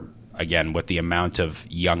think they're, again, with the amount of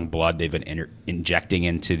young blood they've been injecting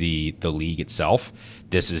into the league itself,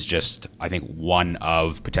 this is just, I think, one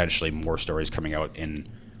of potentially more stories coming out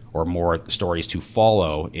or more stories to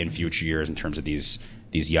follow in future years in terms of these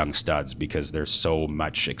young studs, because there's so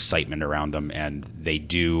much excitement around them, and they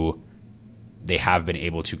have been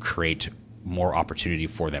able to create more opportunity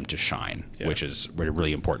for them to shine, which is a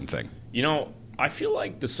really important thing. I feel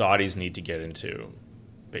like the Saudis need to get into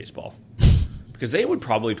baseball because they would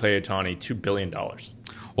probably pay Ohtani $2 billion.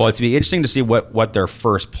 Well, it's be interesting to see what their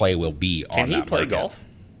first play will be. Can he play golf?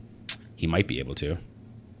 He might be able to.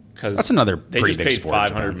 Because that's another pretty big sport. They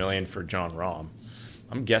just paid $500 million for John Rahm.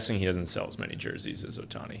 I'm guessing he doesn't sell as many jerseys as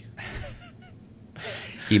Ohtani.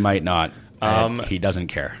 He might not. He doesn't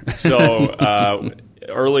care. So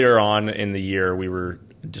earlier on in the year, we were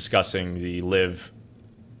discussing the LIV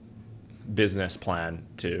business plan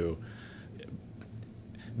to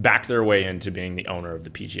back their way into being the owner of the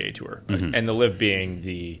PGA Tour, and the LIV being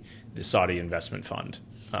the Saudi investment fund.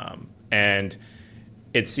 And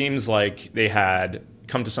it seems like they had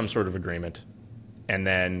come to some sort of agreement, and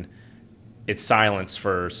then it's silence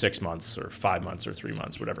for 6 months or 5 months or 3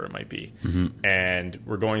 months, whatever it might be. And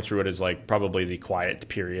we're going through it as like probably the quiet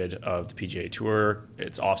period of the PGA Tour.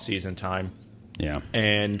 It's off-season time. Yeah.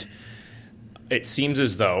 And it seems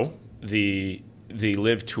as though the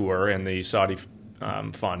LIV Tour and the Saudi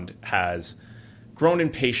fund has grown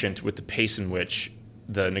impatient with the pace in which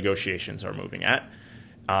the negotiations are moving at.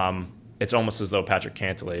 It's almost as though Patrick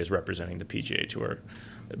Cantlay is representing the PGA Tour.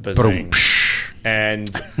 And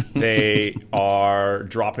they are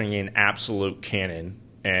dropping an absolute cannon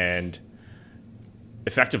and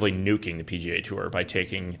effectively nuking the PGA Tour by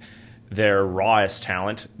taking their rawest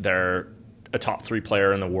talent, a top 3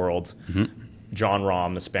 player in the world, John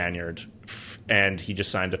Rahm, the Spaniard, and he just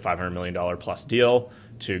signed a $500 million plus deal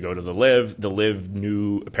to go to the LIV. The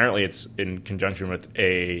LIV apparently it's in conjunction with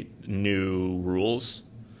a new rules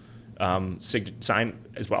sign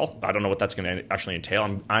as well. I don't know what that's going to actually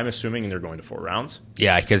entail. I'm assuming they're going to 4 rounds.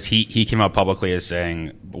 Yeah, because he came out publicly as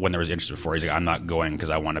saying, when there was interest before, he's like, I'm not going because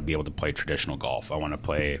I want to be able to play traditional golf. I want to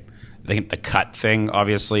play. I think the cut thing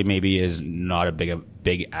obviously maybe is not a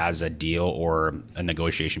big as a deal or a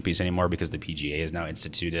negotiation piece anymore, because the PGA has now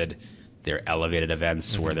instituted their elevated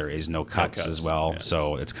events where there is no cuts as well. Yeah.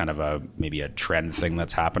 So it's kind of maybe a trend thing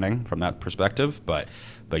that's happening from that perspective. But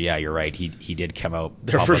yeah, you're right. He did come out.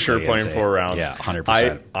 They're for sure playing 4 rounds. Yeah,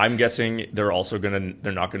 100%. I'm guessing they're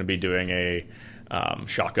not going to be doing a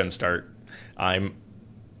shotgun start.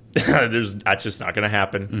 That's just not going to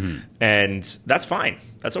happen, and that's fine.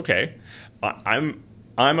 That's okay. I'm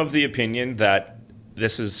of the opinion that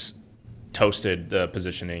this has toasted the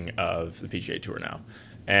positioning of the PGA Tour now,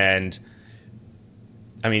 and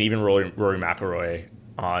I mean even Rory McIlroy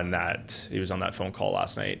he was on that phone call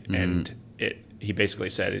last night, and he basically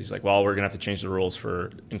said, he's like, well, we're going to have to change the rules for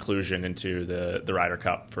inclusion into the Ryder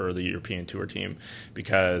Cup for the European Tour team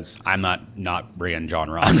because I'm not bringing John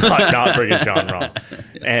Rahm. I'm not bringing John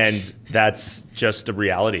Rahm. And that's just a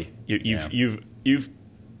reality. They've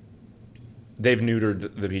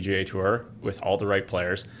neutered the PGA Tour with all the right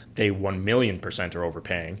players. They 1,000,000% are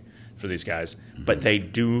overpaying for these guys, but they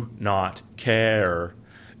do not care.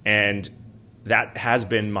 And that has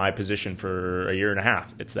been my position for a year and a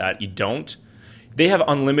half. It's that they have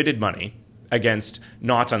unlimited money against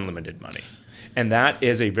not unlimited money. And that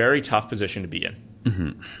is a very tough position to be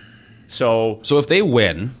in. So if they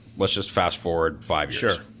win, let's just fast forward 5 years.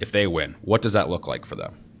 Sure. If they win, what does that look like for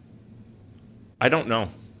them? I don't know.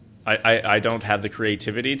 I don't have the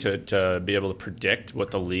creativity to be able to predict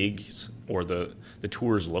what the leagues or the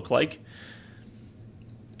tours look like.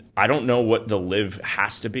 I don't know what the LIV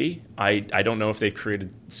has to be. I don't know if they've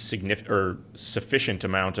created sufficient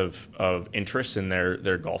amount of interest in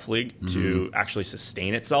their golf league to actually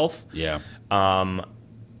sustain itself. Yeah.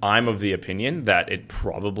 I'm of the opinion that it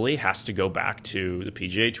probably has to go back to the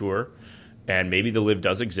PGA Tour, and maybe the LIV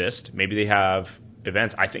does exist. Maybe they have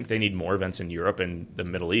events. I think they need more events in Europe and the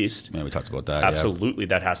Middle East. Yeah, we talked about that. Absolutely,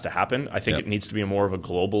 that has to happen. I think it needs to be more of a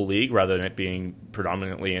global league rather than it being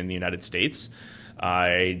predominantly in the United States.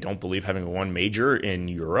 I don't believe having one major in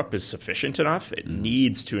Europe is sufficient enough. It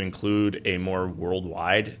needs to include a more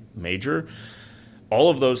worldwide major.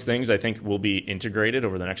 All of those things, I think, will be integrated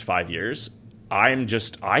over the next 5 years. I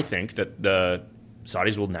think that the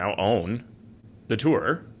Saudis will now own the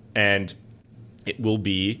tour, and it will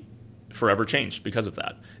be forever changed because of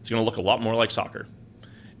that. It's going to look a lot more like soccer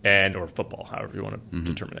or football, however you want to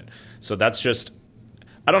determine it. So that's just...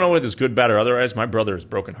 I don't know whether it's good, bad, or otherwise. My brother is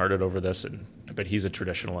brokenhearted over this, and but he's a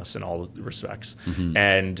traditionalist in all respects.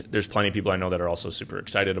 And there's plenty of people I know that are also super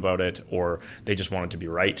excited about it, or they just want it to be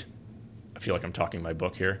right. I feel like I'm talking my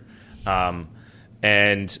book here.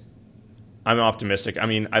 And I'm optimistic. I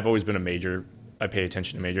mean, I've always been a major. I pay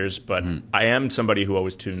attention to majors, but I am somebody who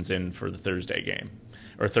always tunes in for the Thursday game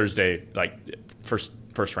or Thursday, like first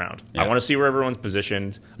round. I want to see where everyone's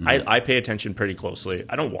positioned. I pay attention pretty closely.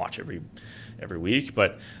 I don't watch every week,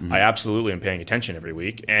 but I absolutely am paying attention every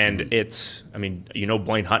week. And it's, I mean,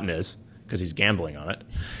 Blaine Hutton is, because he's gambling on it.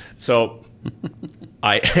 So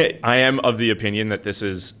I am of the opinion that this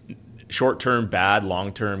is short-term bad,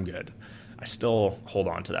 long-term good. I still hold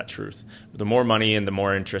on to that truth. But the more money and the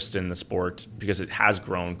more interest in the sport, because it has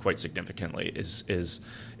grown quite significantly, is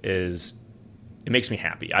it makes me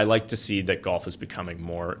happy. I like to see that golf is becoming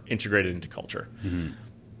more integrated into culture.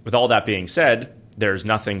 With all that being said, there's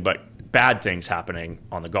nothing but bad things happening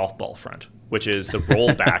on the golf ball front, which is the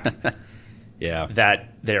rollback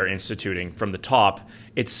that they're instituting from the top.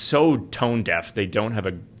 It's so tone deaf, they don't have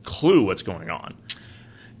a clue what's going on.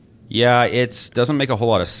 Yeah, it doesn't make a whole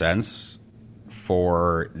lot of sense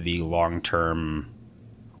for the long term.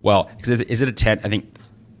 Well, is it a 10? I think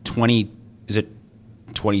 20. Is it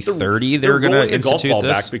 2030? They're going to institute golf ball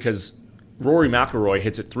this back because Rory McIlroy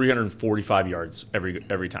hits it 345 yards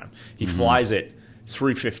every time. He flies it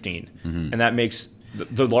 315, and that makes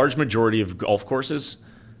the large majority of golf courses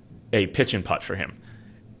a pitch and putt for him.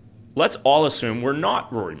 Let's all assume we're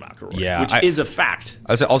not Rory McIlroy, which is a fact.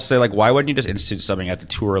 I'll say, like, why wouldn't you just institute something at the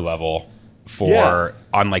tour level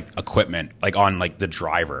on like equipment, like on like the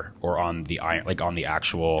driver or on the iron, like on the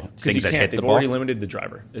actual things that hit the ball? They've already limited the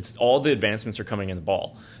driver. It's all the advancements are coming in the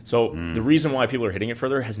ball. So the reason why people are hitting it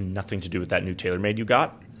further has nothing to do with that new TaylorMade you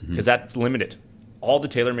got, because that's limited. All the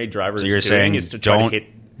TaylorMade drivers so you're saying is to try to hit.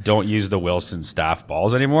 Don't use the Wilson staff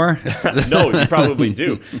balls anymore? No, you probably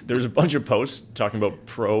do. There's a bunch of posts talking about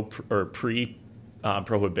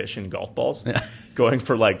pre-prohibition golf balls going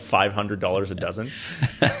for like $500 a dozen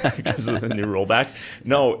because of the new rollback.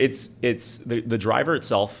 No, it's the driver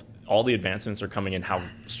itself. All the advancements are coming in how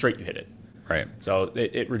straight you hit it. Right. So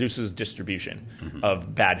it reduces distribution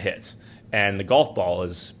of bad hits. And the golf ball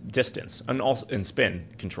is distance and also in spin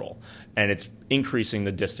control. And it's increasing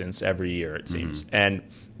the distance every year, it seems. And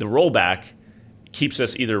the rollback keeps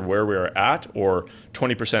us either where we're at or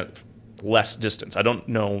 20% less distance. I don't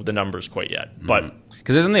know the numbers quite yet. But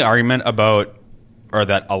because isn't the argument about, or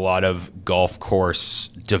that a lot of golf course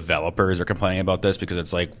developers are complaining about this because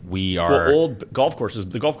it's like old golf courses.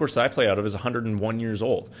 The golf course that I play out of is 101 years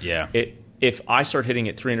old. Yeah. If I start hitting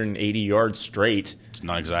it 380 yards straight, it's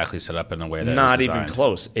not exactly set up in a way that not even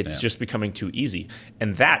close. It's just becoming too easy,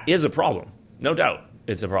 and that is a problem. No doubt,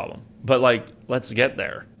 it's a problem. But like, let's get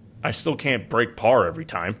there. I still can't break par every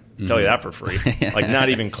time. I'll tell you that for free. Like, not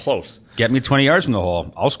even close. Get me 20 yards from the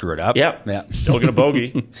hole. I'll screw it up. Yep. Yeah. Still gonna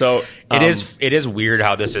bogey. So it is weird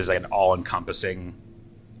how this is like an all-encompassing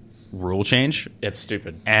rule change. It's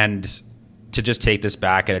stupid. And to just take this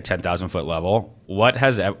back at a 10,000-foot level, what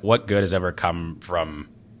good has ever come from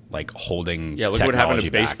like holding look technology what happened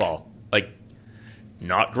to back? baseball. Like,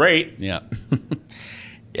 not great. Yeah.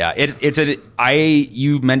 Yeah,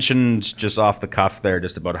 you mentioned just off the cuff there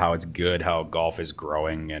just about how it's good, how golf is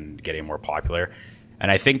growing and getting more popular.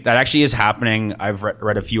 And I think that actually is happening. I've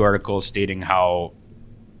read a few articles stating how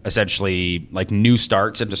essentially like new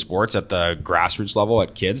starts into sports at the grassroots level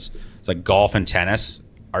at kids, it's like golf and tennis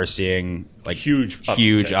are seeing like huge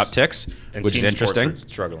upticks, which is interesting. Sports are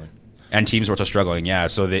struggling. And team sports are struggling, yeah.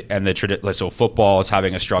 So so football is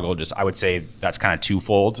having a struggle. Just I would say that's kind of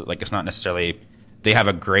twofold. Like it's not necessarily they have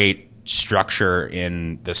a great structure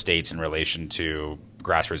in the States in relation to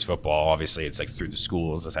grassroots football. Obviously, it's like through the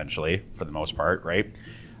schools essentially for the most part, right?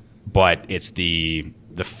 But it's the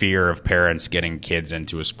fear of parents getting kids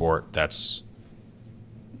into a sport that's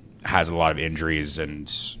has a lot of injuries and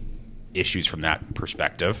issues from that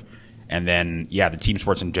perspective. And then, the team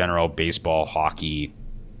sports in general, baseball, hockey,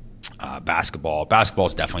 basketball.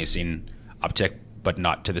 Basketball's definitely seen uptick, but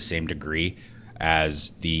not to the same degree as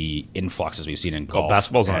the influxes we've seen in golf.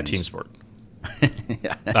 Basketball's not a team sport.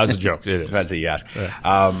 Yeah. That was a joke. It is. Depends who you ask.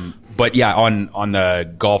 Yeah. But on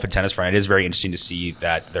the golf and tennis front, it is very interesting to see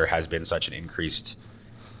that there has been such an increased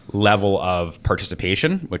level of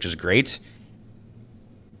participation, which is great.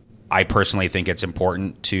 I personally think it's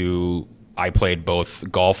important I played both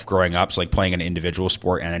golf growing up, so like playing an individual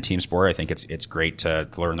sport and a team sport. I think it's great to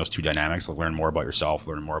learn those two dynamics, to learn more about yourself,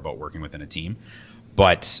 learn more about working within a team.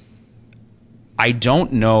 But I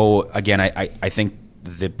don't know, again, I think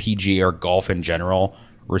the PGA or golf in general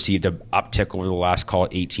received an uptick over the last, call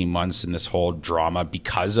it 18 months in this whole drama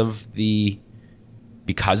because of the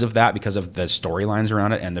because of that, because of the storylines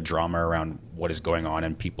around it and the drama around what is going on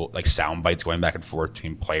and people like sound bites going back and forth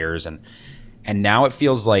between players. And now it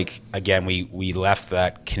feels like, again, we left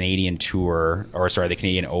that Canadian tour, or sorry, the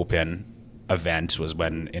Canadian Open event was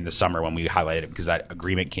when in the summer when we highlighted it, because that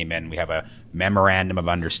agreement came in. We have a memorandum of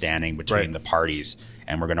understanding between the parties,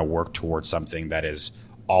 and we're going to work towards something that is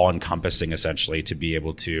all encompassing, essentially, to be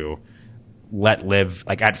able to let LIV,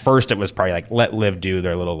 like at first it was probably like let LIV do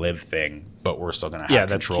their little LIV thing, but we're still going to have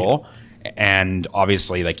control. And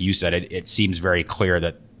obviously, like you said, it seems very clear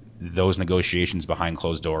that those negotiations behind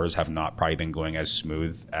closed doors have not probably been going as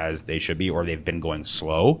smooth as they should be, or they've been going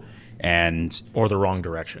slow or the wrong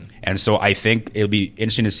direction. And so I think it'll be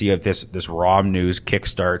interesting to see if this ROM news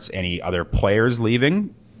kickstarts any other players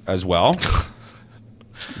leaving as well.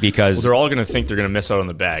 Because they're all going to think they're going to miss out on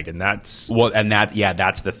the bag, and that's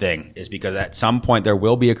that's the thing, is because at some point there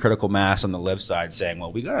will be a critical mass on the LIV side saying,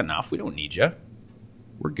 well, we got enough, we don't need you,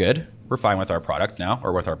 we're good, we're fine with our product now,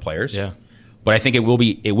 or with our players. Yeah. But I think it will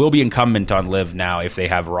be incumbent on LIV now, if they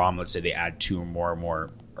have ROM, let's say they add two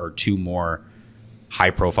more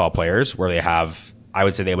high profile players, where they have, I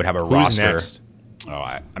would say they would have a roster. Next? Oh,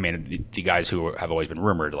 I mean the guys who have always been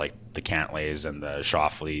rumored, like the Cantlays and the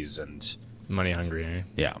Schauffeleys and money hungry, eh?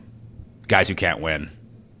 Yeah. Guys who can't win.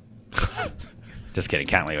 Just kidding.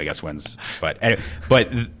 Cantlay, I guess, wins. But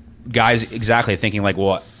guys exactly thinking like,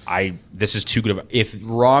 well, this is too good of if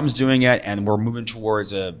ROM's doing it and we're moving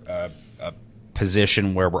towards a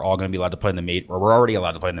position where we're all going to be allowed to play in the or we're already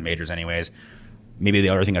allowed to play in the majors anyways. Maybe the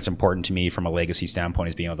other thing that's important to me from a legacy standpoint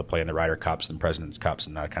is being able to play in the Ryder Cups and President's Cups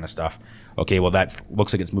and that kind of stuff. Okay, well, that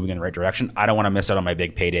looks like it's moving in the right direction. I don't want to miss out on my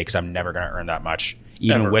big payday because I'm never going to earn that much,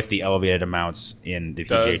 even with the elevated amounts in the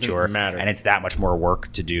PGA Tour. Matter. And it's that much more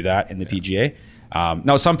work to do that in the PGA.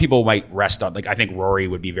 Now, some people might rest on, like, I think Rory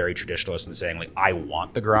would be very traditionalist in saying, like, I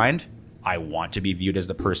want the grind. I want to be viewed as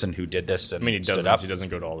the person who did this and stood up. He doesn't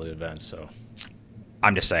go to all the events, so.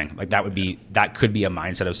 I'm just saying, like, that could be a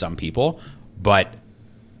mindset of some people. But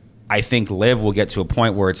I think LIV will get to a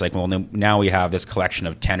point where it's like, well, now we have this collection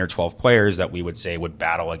of 10 or 12 players that we would say would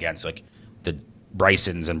battle against, like, the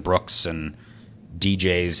Brysons and Brooks and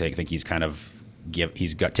DJs. I think he's kind of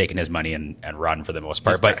taken his money and run for the most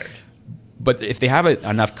part. But if they have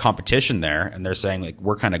enough competition there and they're saying, like,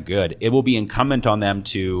 we're kind of good, it will be incumbent on them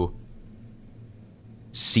to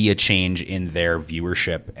see a change in their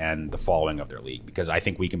viewership and the following of their league. Because I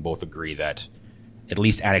think we can both agree that, at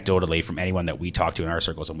least anecdotally from anyone that we talk to in our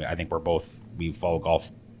circles, and I think we follow golf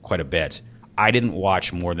quite a bit, I didn't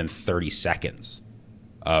watch more than 30 seconds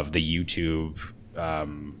of the YouTube.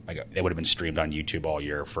 It would have been streamed on YouTube all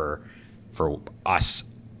year for us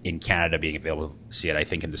in Canada being able to see it. I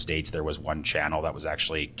think in the States there was one channel that was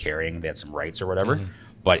actually carrying, they had some rights or whatever. Mm-hmm.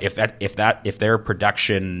 But if their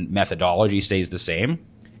production methodology stays the same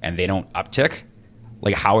and they don't uptick,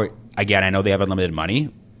 like again, I know they have unlimited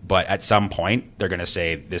money, but at some point they're going to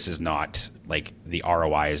say this is not, like, the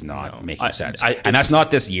ROI is not making sense. And that's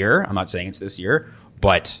not this year. I'm not saying it's this year,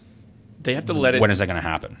 but they have to let it. When is that going to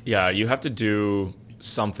happen? Yeah, you have to do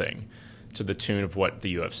something to the tune of what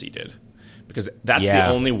the UFC did, because that's the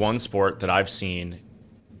only one sport that I've seen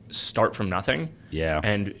start from nothing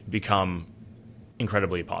and become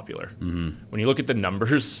incredibly popular. Mm-hmm. When you look at the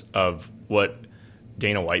numbers of what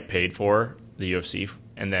Dana White paid for the UFC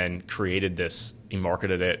and then created this, he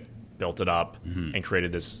marketed it, built it up, and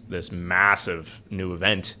created this massive new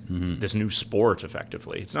event, this new sport,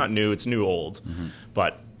 effectively. It's not new, it's new old,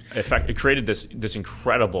 but in fact, it created this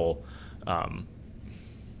incredible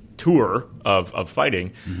tour of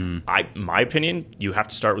fighting. My opinion, you have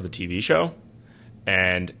to start with a TV show,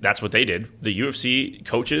 and that's what they did. The UFC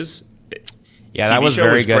coaches. Yeah, that was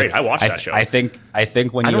very good. Great. I watched that show. I think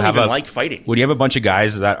when I you don't have even like fighting, when you have a bunch of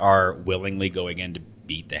guys that are willingly going in to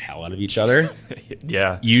beat the hell out of each other,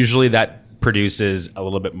 usually that produces a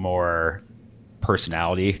little bit more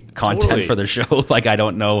personality content for the show. Like, I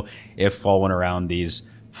don't know if following around the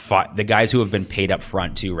guys who have been paid up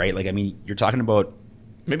front too, right? Like, I mean, you're talking about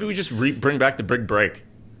maybe we just bring back the big break.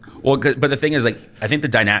 Well, but the thing is, like, I think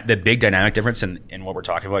the big dynamic difference in what we're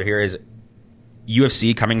talking about here is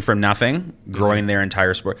UFC coming from nothing, growing their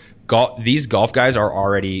entire sport. These golf guys are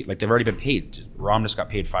already, like, they've already been paid. Rahm just got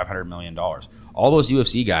paid $500 million. All those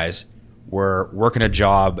UFC guys were working a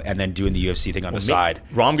job and then doing the UFC thing on the side.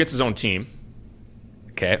 Rahm gets his own team.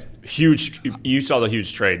 Okay. Huge. You saw the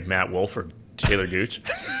huge trade, Matt Wolff for Taylor Gooch.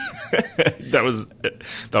 that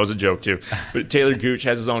was a joke too. But Taylor Gooch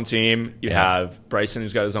has his own team. You have Bryson,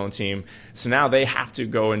 who's got his own team. So now they have to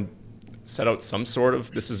go and set out some sort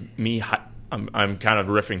of. This is me. I'm kind of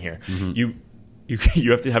riffing here.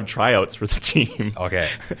 you have to have tryouts for the team. Okay.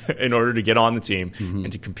 In order to get on the team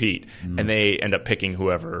and to compete. And they end up picking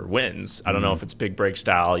whoever wins. I don't know if it's big break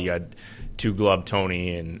style. You got Two Glove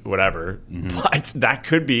Tony and whatever. But that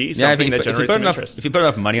could be something that generates some interest. If you put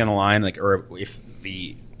enough money on the line, or if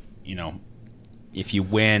if you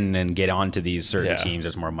win and get onto these certain teams,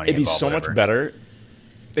 there's more money involved. It'd be so much better.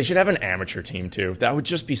 They should have an amateur team too. That would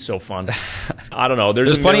just be so fun. I don't know.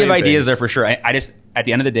 There's plenty of ideas there for sure. I just, at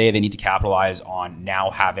the end of the day, they need to capitalize on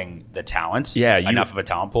now having the talent. Yeah, enough of a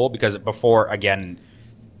talent pool, because before, again,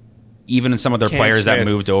 even some of their players that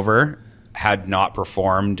moved over had not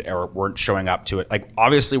performed or weren't showing up to it. Like,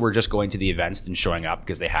 obviously, we're just going to the events and showing up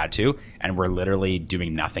because they had to, and we're literally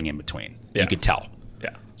doing nothing in between. You could tell.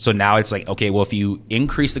 Yeah. So now it's like, okay, well, if you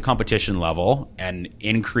increase the competition level and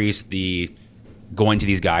increase the going to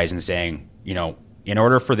these guys and saying, in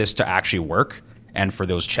order for this to actually work and for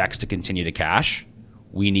those checks to continue to cash,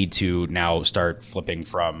 we need to now start flipping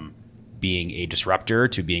from being a disruptor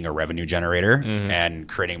to being a revenue generator and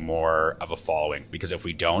creating more of a following. Because if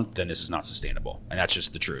we don't, then this is not sustainable. And that's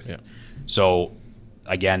just the truth. Yeah. So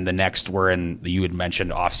again, you had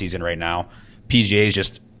mentioned off season right now. PGA is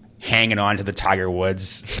just hanging on to the Tiger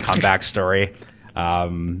Woods comeback story.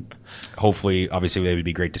 Hopefully, obviously, it would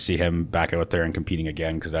be great to see him back out there and competing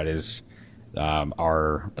again, because that is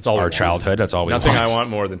our childhood. That's all we want. Nothing I want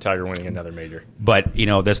more than Tiger winning another major. But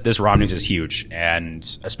this Rahm news is huge, and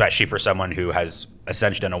especially for someone who has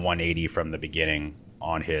essentially done a 180 from the beginning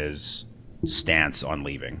on his stance on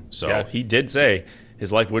leaving. So yeah, he did say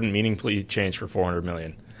his life wouldn't meaningfully change for $400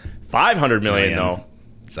 million. $500 million though.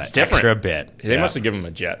 It's different. Extra bit. They must have given him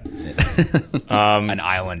a jet. An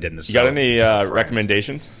island in the south. You got any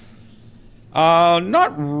recommendations?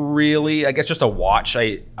 Not really. I guess just a watch.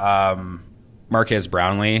 Marquez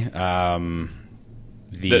Brownlee. The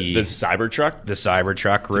Cybertruck? The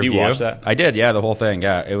Cybertruck review. Did you watch that? I did, yeah, the whole thing.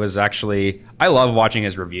 Yeah, it was actually... I love watching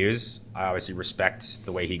his reviews. I obviously respect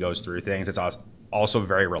the way he goes through things. It's also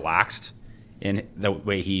very relaxed in the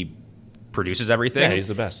way he produces everything. Yeah, he's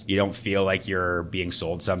the best. You don't feel like you're being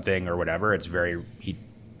sold something or whatever. It's very...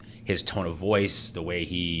 his tone of voice, the way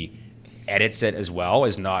he edits it as well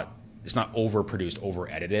is not... It's not overproduced,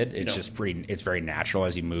 over-edited. It's just it's very natural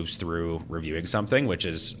as he moves through reviewing something, which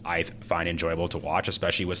is, I find enjoyable to watch,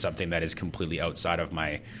 especially with something that is completely outside of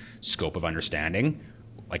my scope of understanding,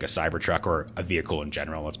 like a Cybertruck or a vehicle in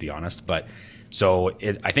general, let's be honest. But so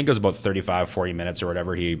I think it was about 35, 40 minutes or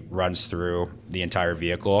whatever. He runs through the entire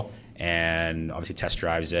vehicle and obviously test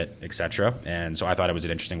drives it, etc. And so I thought it was an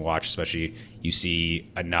interesting watch, especially you see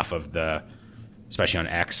enough of especially on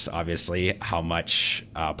X, obviously, how much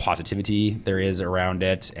positivity there is around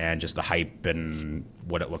it and just the hype and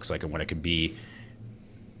what it looks like and what it could be.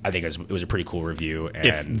 I think it was a pretty cool review. And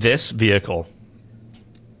if this vehicle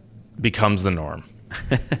becomes the norm,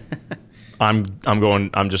 I'm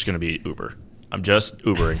just going to be Uber. I'm just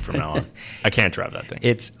Ubering from now on. I can't drive that thing.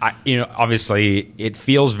 Obviously, it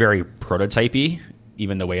feels very prototypey,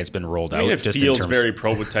 even the way it's been rolled out. It feels very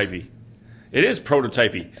prototypey. It is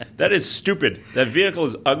prototypey. That is stupid. That vehicle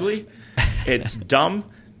is ugly. It's dumb.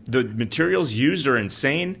 The materials used are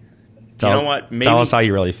insane. You know what? Maybe, tell us how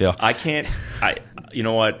you really feel. I can't. You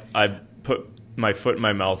know what? I put my foot in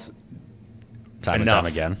my mouth time and time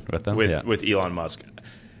again with them. With Elon Musk.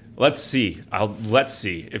 Let's see. Let's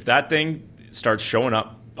see if that thing starts showing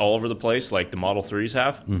up all over the place like the Model 3s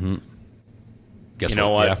have. Mm-hmm. You know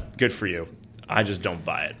what? Yeah. Good for you. I just don't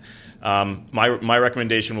buy it. My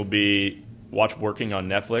recommendation will be watch Working on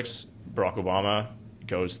Netflix. Barack Obama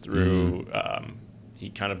goes through. He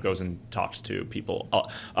kind of goes and talks to people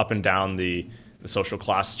up and down the social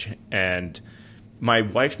class. And my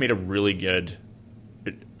wife made a really good,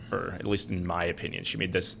 or at least in my opinion, she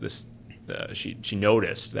made this. She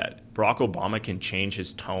noticed that Barack Obama can change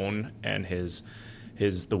his tone and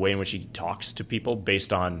the way in which he talks to people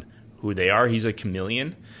based on who they are. He's a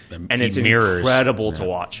chameleon, and it's incredible to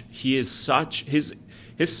watch. He is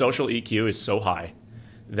his social EQ is so high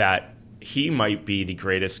that he might be the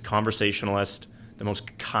greatest conversationalist, the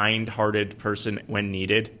most kind-hearted person when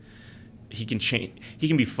needed. He can change. He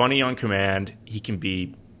can be funny on command. He can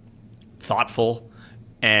be thoughtful,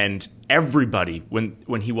 and everybody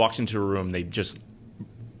when he walks into a room, they just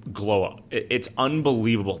glow up. It's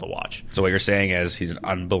unbelievable to watch. So what you're saying is he's an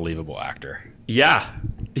unbelievable actor. Yeah,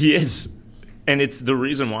 he is. And it's the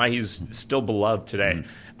reason why he's still beloved today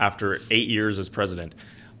after 8 years as president.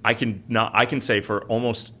 I can say for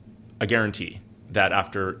almost a guarantee that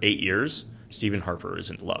after 8 years, Stephen Harper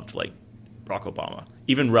isn't loved like Barack Obama,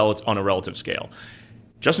 even on a relative scale.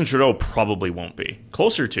 Justin Trudeau probably won't be.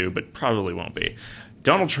 Closer to, but probably won't be.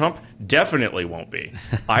 Donald Trump definitely won't be.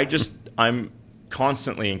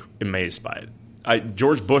 constantly amazed by it.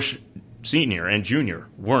 George Bush Sr. and Jr.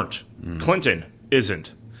 weren't. Clinton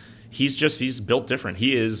isn't. He's built different.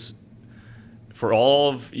 He is, for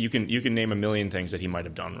all of, you can name a million things that he might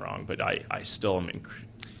have done wrong, but I still am,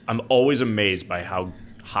 I'm always amazed by how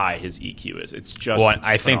high his EQ is. It's just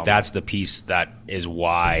I think that's the piece that is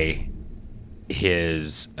why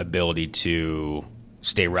his ability to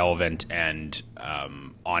stay relevant and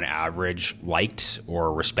on average liked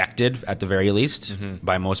or respected at the very least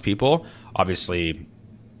by most people. Obviously,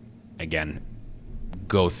 again,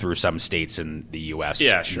 go through some states in the U.S.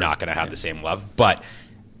 Not going to have the same love, but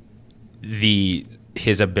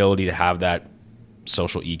his ability to have that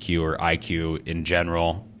social EQ or IQ in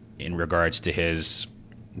general in regards to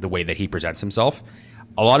the way that he presents himself.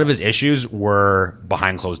 A lot of his issues were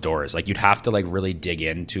behind closed doors. Like, you'd have to really dig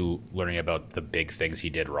into learning about the big things he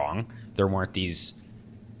did wrong. There weren't these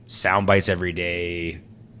sound bites every day.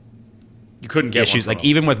 You couldn't get issues. Like,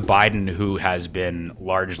 even with Biden, who has been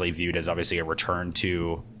largely viewed as obviously a return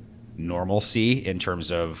to normalcy in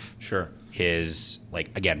terms of his,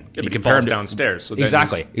 again, you compare him downstairs. So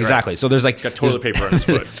exactly. Right. So there's he's got toilet paper on his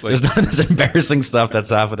foot. There's none of this embarrassing stuff that's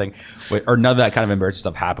happening, or none of that kind of embarrassing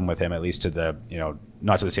stuff happened with him, at least to the,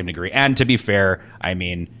 not to the same degree. And to be fair, I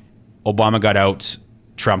mean, Obama got out,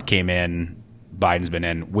 Trump came in, Biden's been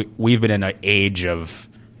in. We've been in an age of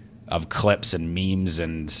clips and memes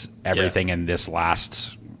and everything in this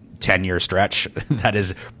last 10-year stretch that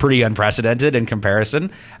is pretty unprecedented in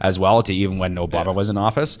comparison as well to even when Obama was in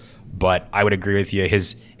office. But I would agree with you.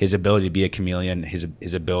 His ability to be a chameleon,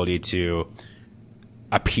 his ability to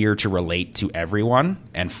appear to relate to everyone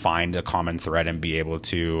and find a common thread and be able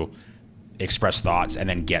to express thoughts and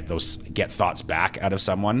then get thoughts back out of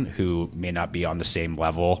someone who may not be on the same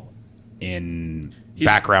level in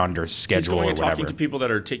background or schedule or whatever. He's going and talking to people that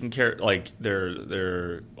are taking care, like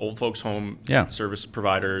they're old folks home service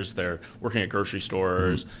providers. They're working at grocery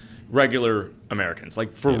stores, regular Americans,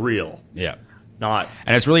 for real. Yeah.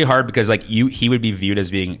 And it's really hard because he would be viewed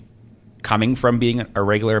as coming from being a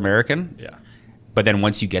regular American. Yeah. But then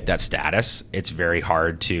once you get that status, it's very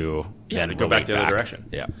hard to then go back the other direction.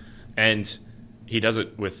 Yeah. And he does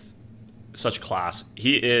it with such class.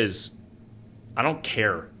 He is, I don't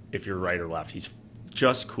care if you're right or left. He's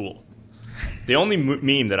just cool. The only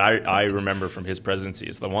meme that I remember from his presidency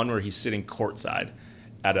is the one where he's sitting courtside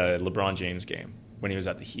at a LeBron James game when he was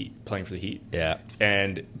at the Heat, playing for the Heat. Yeah.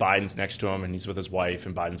 And Biden's next to him, and he's with his wife,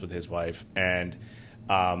 and Biden's with his wife. And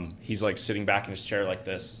he's sitting back in his chair like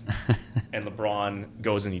this. And LeBron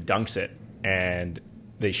goes and he dunks it. And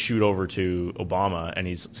they shoot over to Obama, and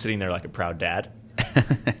he's sitting there like a proud dad.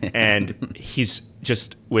 And he's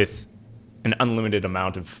just with an unlimited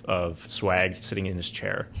amount of swag sitting in his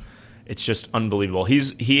chair. It's just unbelievable.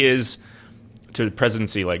 He is to the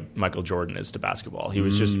presidency like Michael Jordan is to basketball. He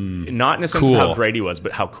was just not in the sense of how great he was,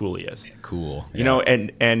 but how cool he is. Cool. You know,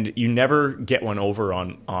 and you never get one over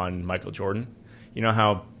on Michael Jordan. You know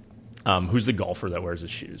how who's the golfer that wears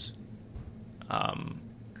his shoes?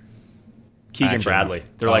 Keegan Bradley.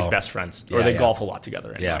 They're like best friends. Or they golf a lot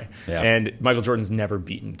together anyway. Yeah. And Michael Jordan's never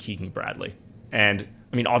beaten Keegan Bradley. And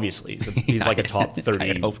I mean, obviously, he's like a top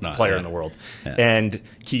 30 player in the world. Yeah. And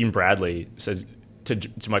Keegan Bradley says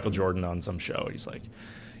to Michael Jordan on some show, he's like,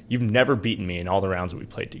 "You've never beaten me in all the rounds that we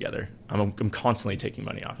played together. I'm constantly taking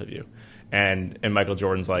money off of you." And Michael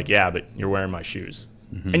Jordan's like, "Yeah, but you're wearing my shoes."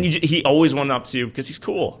 Mm-hmm. And he always went up to you because he's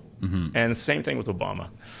cool. Mm-hmm. And the same thing with Obama.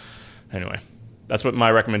 Anyway, that's what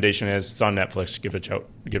my recommendation is. It's on Netflix. Give it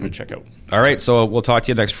a check out. All right, so we'll talk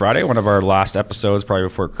to you next Friday, one of our last episodes, probably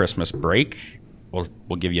before Christmas break.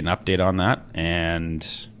 We'll give you an update on that, and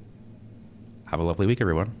have a lovely week,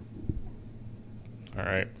 everyone. All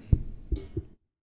right.